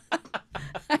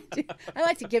 I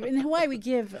like to give. In Hawaii, we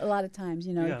give a lot of times,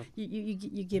 you know. Yeah.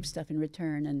 You give stuff in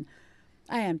return, and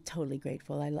I am totally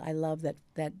grateful. I love that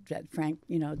Frank,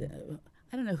 you know,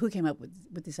 I don't know who came up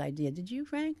with this idea. Did you,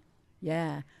 Frank?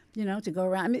 Yeah. You know, to go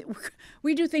around. I mean,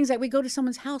 we do things like we go to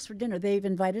someone's house for dinner. They've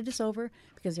invited us over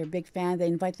because they're a big fan. They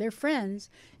invite their friends,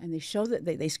 and they show that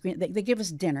they screen. They give us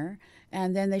dinner,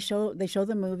 and then they show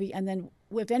the movie. And then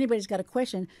if anybody's got a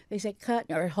question, they say cut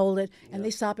or hold it, and they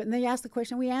stop it, and they ask the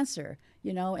question. We answer.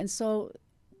 You know, and so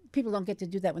people don't get to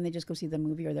do that when they just go see the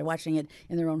movie or they're watching it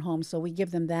in their own home. So we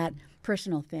give them that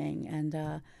personal thing,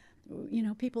 and you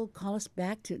know, people call us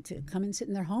back to come and sit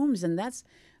in their homes, and that's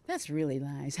really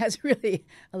nice. That's really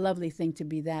a lovely thing to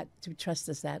trust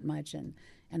us that much and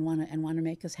want to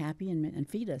make us happy and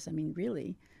feed us. I mean,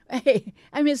 really. Hey,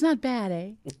 I mean, it's not bad,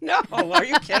 eh? No, are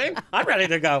you kidding? I'm ready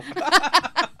to go.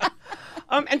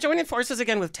 And joining forces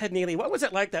again with Ted Neely, what was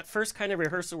it like that first kind of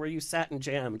rehearsal where you sat and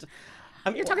jammed?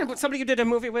 You're talking about somebody you did a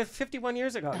movie with 51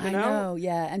 years ago. You know? I know,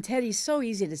 yeah. And Ted, he's so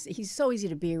easy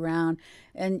to be around.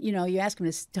 And you know, you ask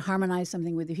him to harmonize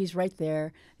something with you, he's right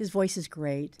there. His voice is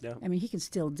great. Yeah. I mean, he can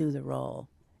still do the role.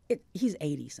 He's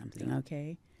 80 something,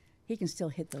 okay? He can still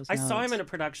hit those notes. I saw him in a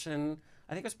production.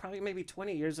 I think it was probably maybe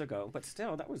 20 years ago, but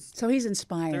still, that was. So he's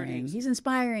inspiring. 30s. He's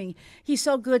inspiring. He's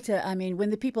so good to. I mean,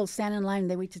 when the people stand in line and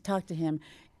they wait to talk to him.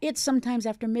 It's sometimes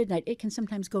after midnight. It can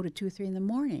sometimes go to 2 or 3 in the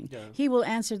morning. Yeah. He will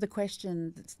answer the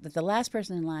question that the last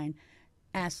person in line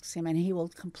asks him, and he will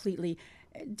completely.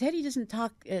 Teddy doesn't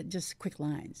talk just quick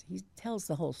lines. He tells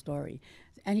the whole story,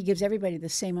 and he gives everybody the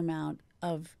same amount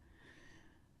of.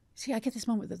 See, I get this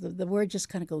moment that the word just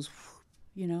kind of goes,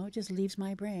 you know, it just leaves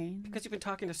my brain. Because you've been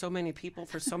talking to so many people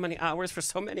for so many hours, for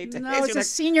so many days. No, it's a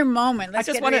senior moment. I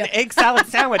just want an egg salad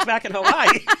sandwich back in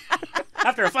Hawaii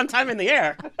after a fun time in the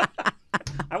air.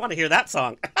 I want to hear that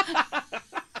song.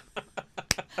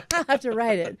 I'll have to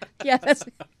write it. Yeah,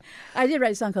 I did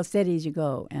write a song called Steady As You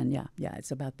Go, and yeah,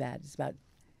 it's about that. It's about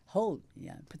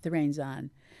put the reins on.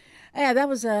 Yeah, that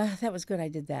was good. I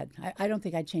did that. I don't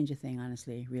think I'd change a thing,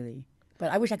 honestly, really.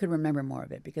 But I wish I could remember more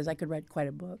of it because I could write quite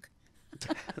a book.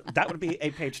 That would be a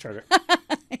page turner.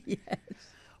 Yes.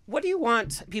 What do you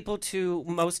want people to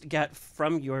most get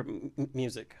from your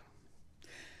music?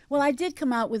 Well, I did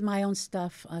come out with my own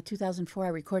stuff. 2004, I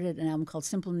recorded an album called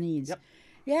Simple Needs. Yep.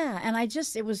 Yeah, and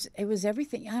it was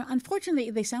everything.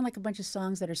 Unfortunately, they sound like a bunch of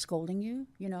songs that are scolding you,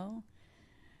 you know.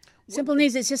 Simple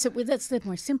Needs, it's just, let's live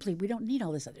more simply. We don't need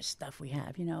all this other stuff we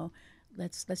have, you know.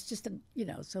 Let's just, you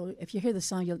know, so if you hear the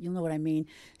song, you'll know what I mean.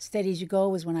 Steady As You Go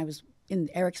was when I was in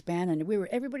Eric's band, and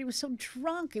everybody was so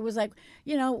drunk. It was like,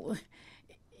 you know,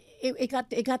 it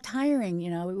got tiring,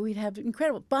 you know. We'd have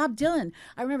incredible Bob Dylan.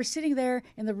 I remember sitting there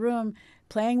in the room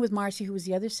playing with Marcy, who was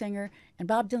the other singer, and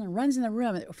Bob Dylan runs in the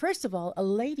room. First of all, a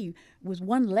lady with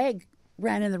one leg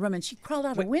ran in the room, and she crawled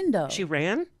out a window. She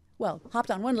ran? Well, hopped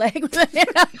on one leg, and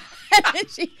then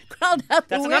she crawled out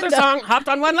the window. That's another song, Hopped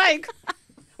on One Leg.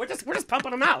 We're just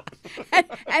pumping them out.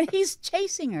 and he's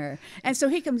chasing her. And so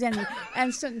he comes in,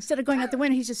 and so instead of going out the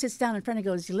window, he just sits down in front and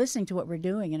goes, "You're listening to what we're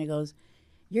doing." And he goes,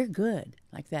 "You're good,"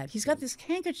 like that. He's got this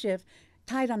handkerchief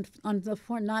tied on the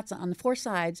four knots, on the four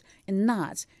sides in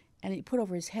knots, and he put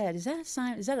over his head. Is that a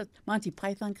sign? Is that a Monty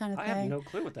Python kind of thing? I have no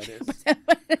clue what that is.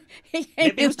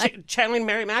 Maybe he was channeling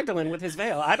Mary Magdalene with his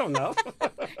veil. I don't know.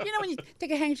 You know, when you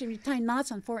take a handkerchief, you tie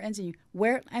knots on four ends and you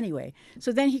wear it anyway.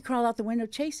 So then he crawled out the window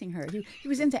chasing her. He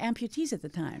was into amputees at the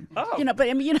time. Oh. You know, but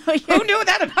I mean, you know. Who knew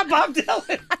that about Bob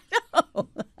Dylan? I know.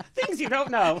 Things you don't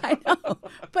know. I know.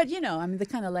 But, you know, I mean, the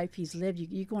kind of life he's lived,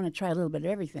 you want to try a little bit of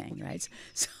everything, right?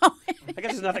 So I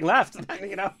guess there's nothing left,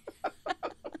 you know.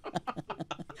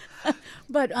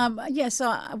 But, yeah,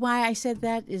 so why I said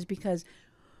that is because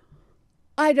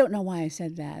I don't know why I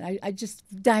said that. I just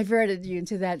diverted you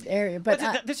into that area.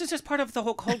 But this is just part of the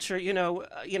whole culture, you know,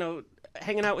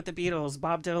 hanging out with the Beatles,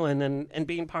 Bob Dylan, and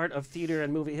being part of theater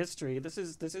and movie history. This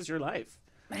is your life.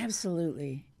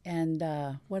 Absolutely. And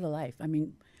what a life. I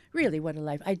mean, really, what a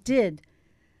life.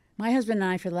 My husband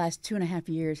and I, for the last 2.5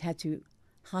 years, had to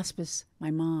hospice my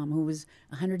mom, who was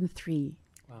 103.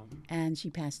 Wow. And she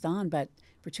passed on, but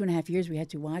for 2.5 years, we had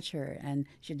to watch her. And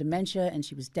she had dementia, and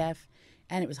she was deaf.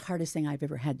 And it was the hardest thing I've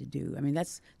ever had to do. I mean,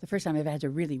 that's the first time I've had to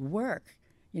really work,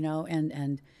 you know,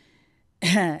 and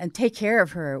and take care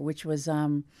of her, which was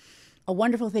a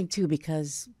wonderful thing, too,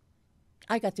 because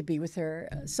I got to be with her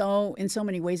in so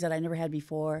many ways that I never had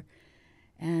before.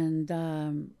 And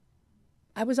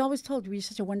I was always told, "You're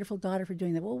such a wonderful daughter for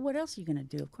doing that." Well, what else are you going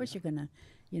to do? Of course you're going to,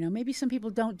 you know, maybe some people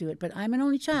don't do it, but I'm an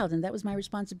only child, and that was my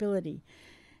responsibility.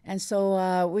 And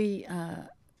so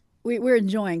we're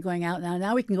enjoying going out now.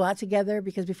 Now we can go out together,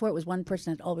 because before it was one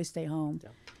person that always stay home. Yeah.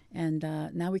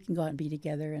 And now we can go out and be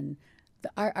together. And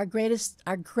our greatest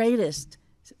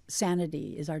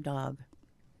sanity is our dog.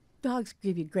 Dogs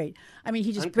give you great. I mean,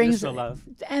 he just brings love,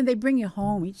 and they bring you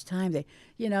home each time. They,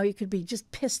 you know, you could be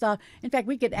just pissed off. In fact,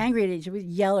 we'd get angry at each other, we'd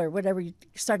yell or whatever. You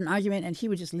start an argument, and he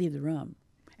would just leave the room,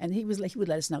 and he would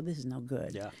let us know this is no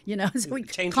good. Yeah, you know, so we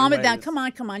change calm your it down. ways.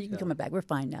 Come on, you can come back. We're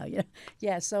fine now. Yeah,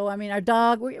 yeah. So I mean, our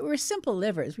dog. We're simple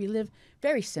livers. We live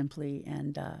very simply,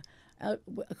 and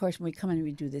of course, when we come in and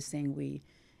we do this thing, we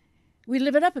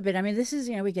live it up a bit. I mean, this is,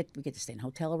 you know, we get to stay in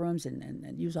hotel rooms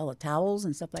and use all the towels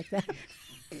and stuff like that.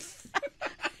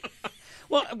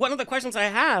 Well, one of the questions I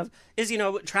have is, you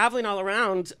know, traveling all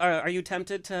around, are you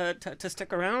tempted to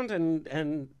stick around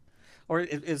or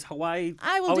is Hawaii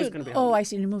always going to be home? Oh, I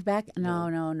see. To move back?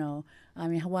 No. I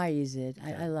mean, Hawaii is it.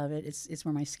 I love it. It's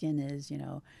where my skin is, you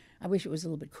know. I wish it was a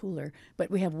little bit cooler. But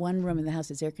we have one room in the house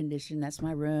that's air conditioned. That's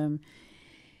my room.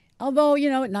 Although, you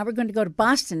know, now we're going to go to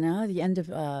Boston now, the end of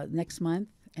next month.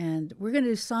 And we're going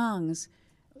to do songs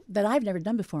that I've never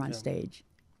done before on stage.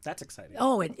 That's exciting.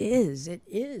 Oh, it is. It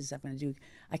is. I'm going to do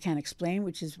I Can't Explain,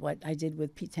 which is what I did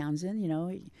with Pete Townsend, you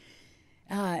know.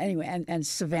 Anyway, and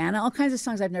Savannah, all kinds of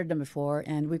songs I've never done before.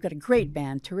 And we've got a great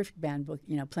band, terrific band,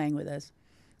 you know, playing with us.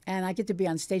 And I get to be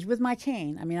on stage with my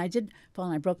cane. I mean, I did fall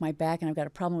and I broke my back, and I've got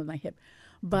a problem with my hip.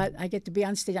 but I get to be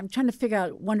on stage. I'm trying to figure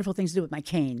out wonderful things to do with my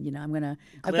cane. You know,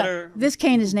 Glitter, this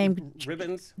cane is named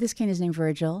ribbons. This cane is named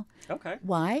Virgil. Okay.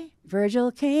 Why?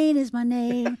 Virgil Kane is my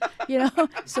name.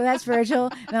 So that's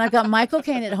Virgil. Then I've got Michael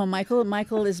Caine at home.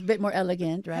 Michael is a bit more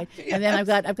elegant, right? Yes. And then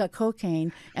I've got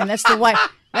cocaine, and that's the white.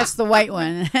 That's the white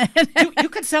one. you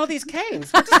could sell these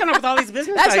canes. We're just coming up with all these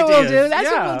business ideas. That's what we'll do.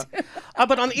 That's what we'll do.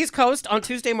 But on the East Coast, on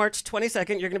Tuesday, March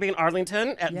 22nd, you're going to be in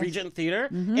Arlington at Regent Theater,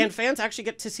 and fans actually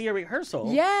get to see a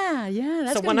rehearsal. Yeah,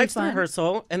 that's so one night's the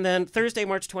rehearsal, and then Thursday,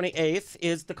 March 28th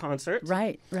is the concert.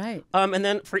 Right. And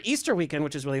then for Easter weekend,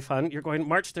 which is really fun, you're going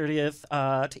March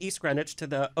 30th to East Greenwich to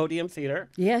the Odeum Theater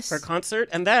for a concert,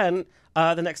 and then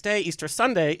the next day, Easter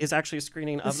Sunday, is actually a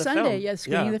screening of the film.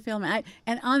 Screening of the film.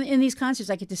 In these concerts,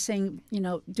 I get to sing,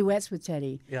 duets with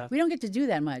Teddy. Yeah. We don't get to do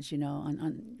that much,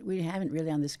 we haven't really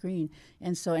on the screen.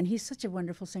 And he's such a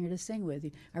wonderful singer to sing with.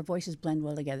 Our voices blend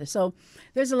well together. So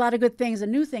there's a lot of good things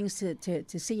and new things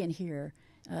to see and hear.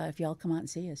 If y'all come out and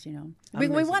see us, we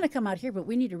want to come out here, but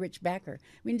we need a rich backer.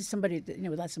 We need somebody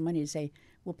with lots of money to say,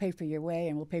 we'll pay for your way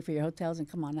and we'll pay for your hotels and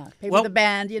come on out. Pay for the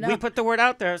band, We put the word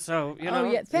out there, so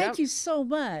Oh yeah, thank you so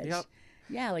much. Yep.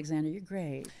 Yeah, Alexander, you're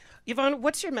great. Yvonne,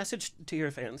 what's your message to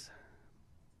your fans?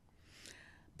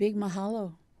 Big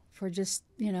mahalo for just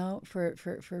for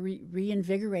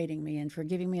reinvigorating me and for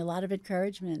giving me a lot of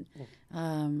encouragement.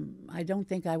 I don't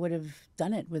think I would have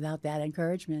done it without that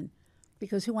encouragement.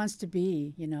 Because who wants to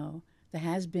be, the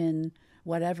has-been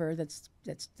whatever that's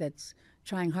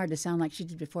trying hard to sound like she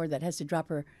did before, that has to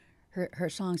drop her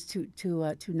songs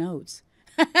two notes.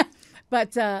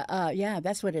 But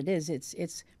that's what it is.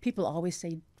 It's people always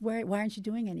say, why aren't you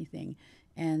doing anything?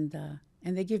 And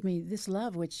they give me this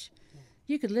love, which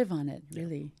you could live on it,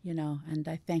 really, and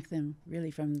I thank them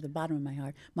really from the bottom of my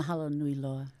heart. Mahalo nui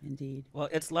loa, indeed. Well,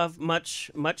 it's love much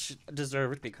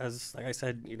deserved because, like I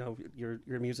said,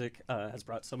 your music has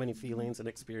brought so many feelings and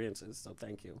experiences, so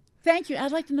thank you. Thank you.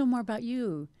 I'd like to know more about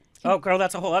you. Oh, girl,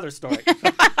 that's a whole other story.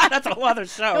 That's a whole other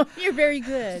show. You're very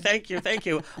good. Thank you.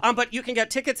 But you can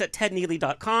get tickets at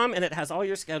tedneely.com, and it has all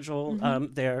your schedule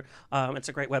there. It's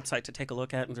a great website to take a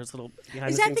look at, and there's little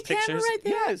behind-the-scenes pictures. Is that the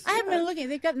camera right there? Yes. I haven't been looking.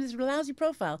 They've got this lousy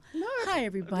profile. No. Hi,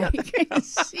 everybody. Great to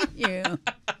see you.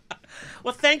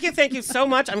 Well, thank you so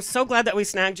much. I'm so glad that we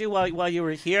snagged you while you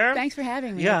were here. Thanks for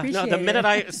having me. Yeah, I appreciate the it. minute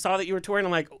I saw that you were touring,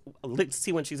 I'm like, let's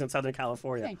see when she's in Southern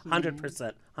California. Thank you,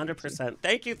 100%. 100%.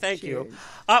 Thank you.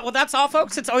 Well, that's all,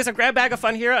 folks. It's always a grab bag of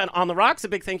fun here on The Rocks. A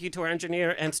big thank you to our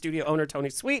engineer and studio owner, Tony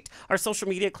Sweet, our social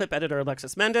media clip editor,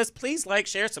 Alexis Mendez. Please like,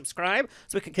 share, subscribe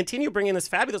so we can continue bringing this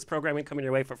fabulous programming coming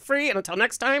your way for free. And until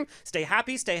next time, stay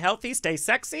happy, stay healthy, stay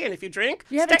sexy, and if you drink,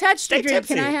 you haven't touched stay the drink.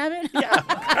 tipsy. Can I have it?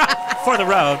 Yeah. For the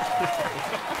road.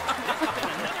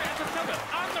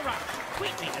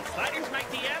 Tweet me and slide into my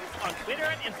DMs on Twitter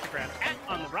and Instagram at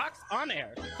On The Rocks On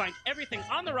Air. Find everything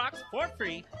On The Rocks for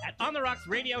free at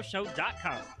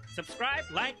OnTheRocksRadioshow.com. Subscribe,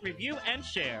 like, review, and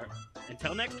share.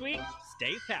 Until next week,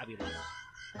 stay fabulous.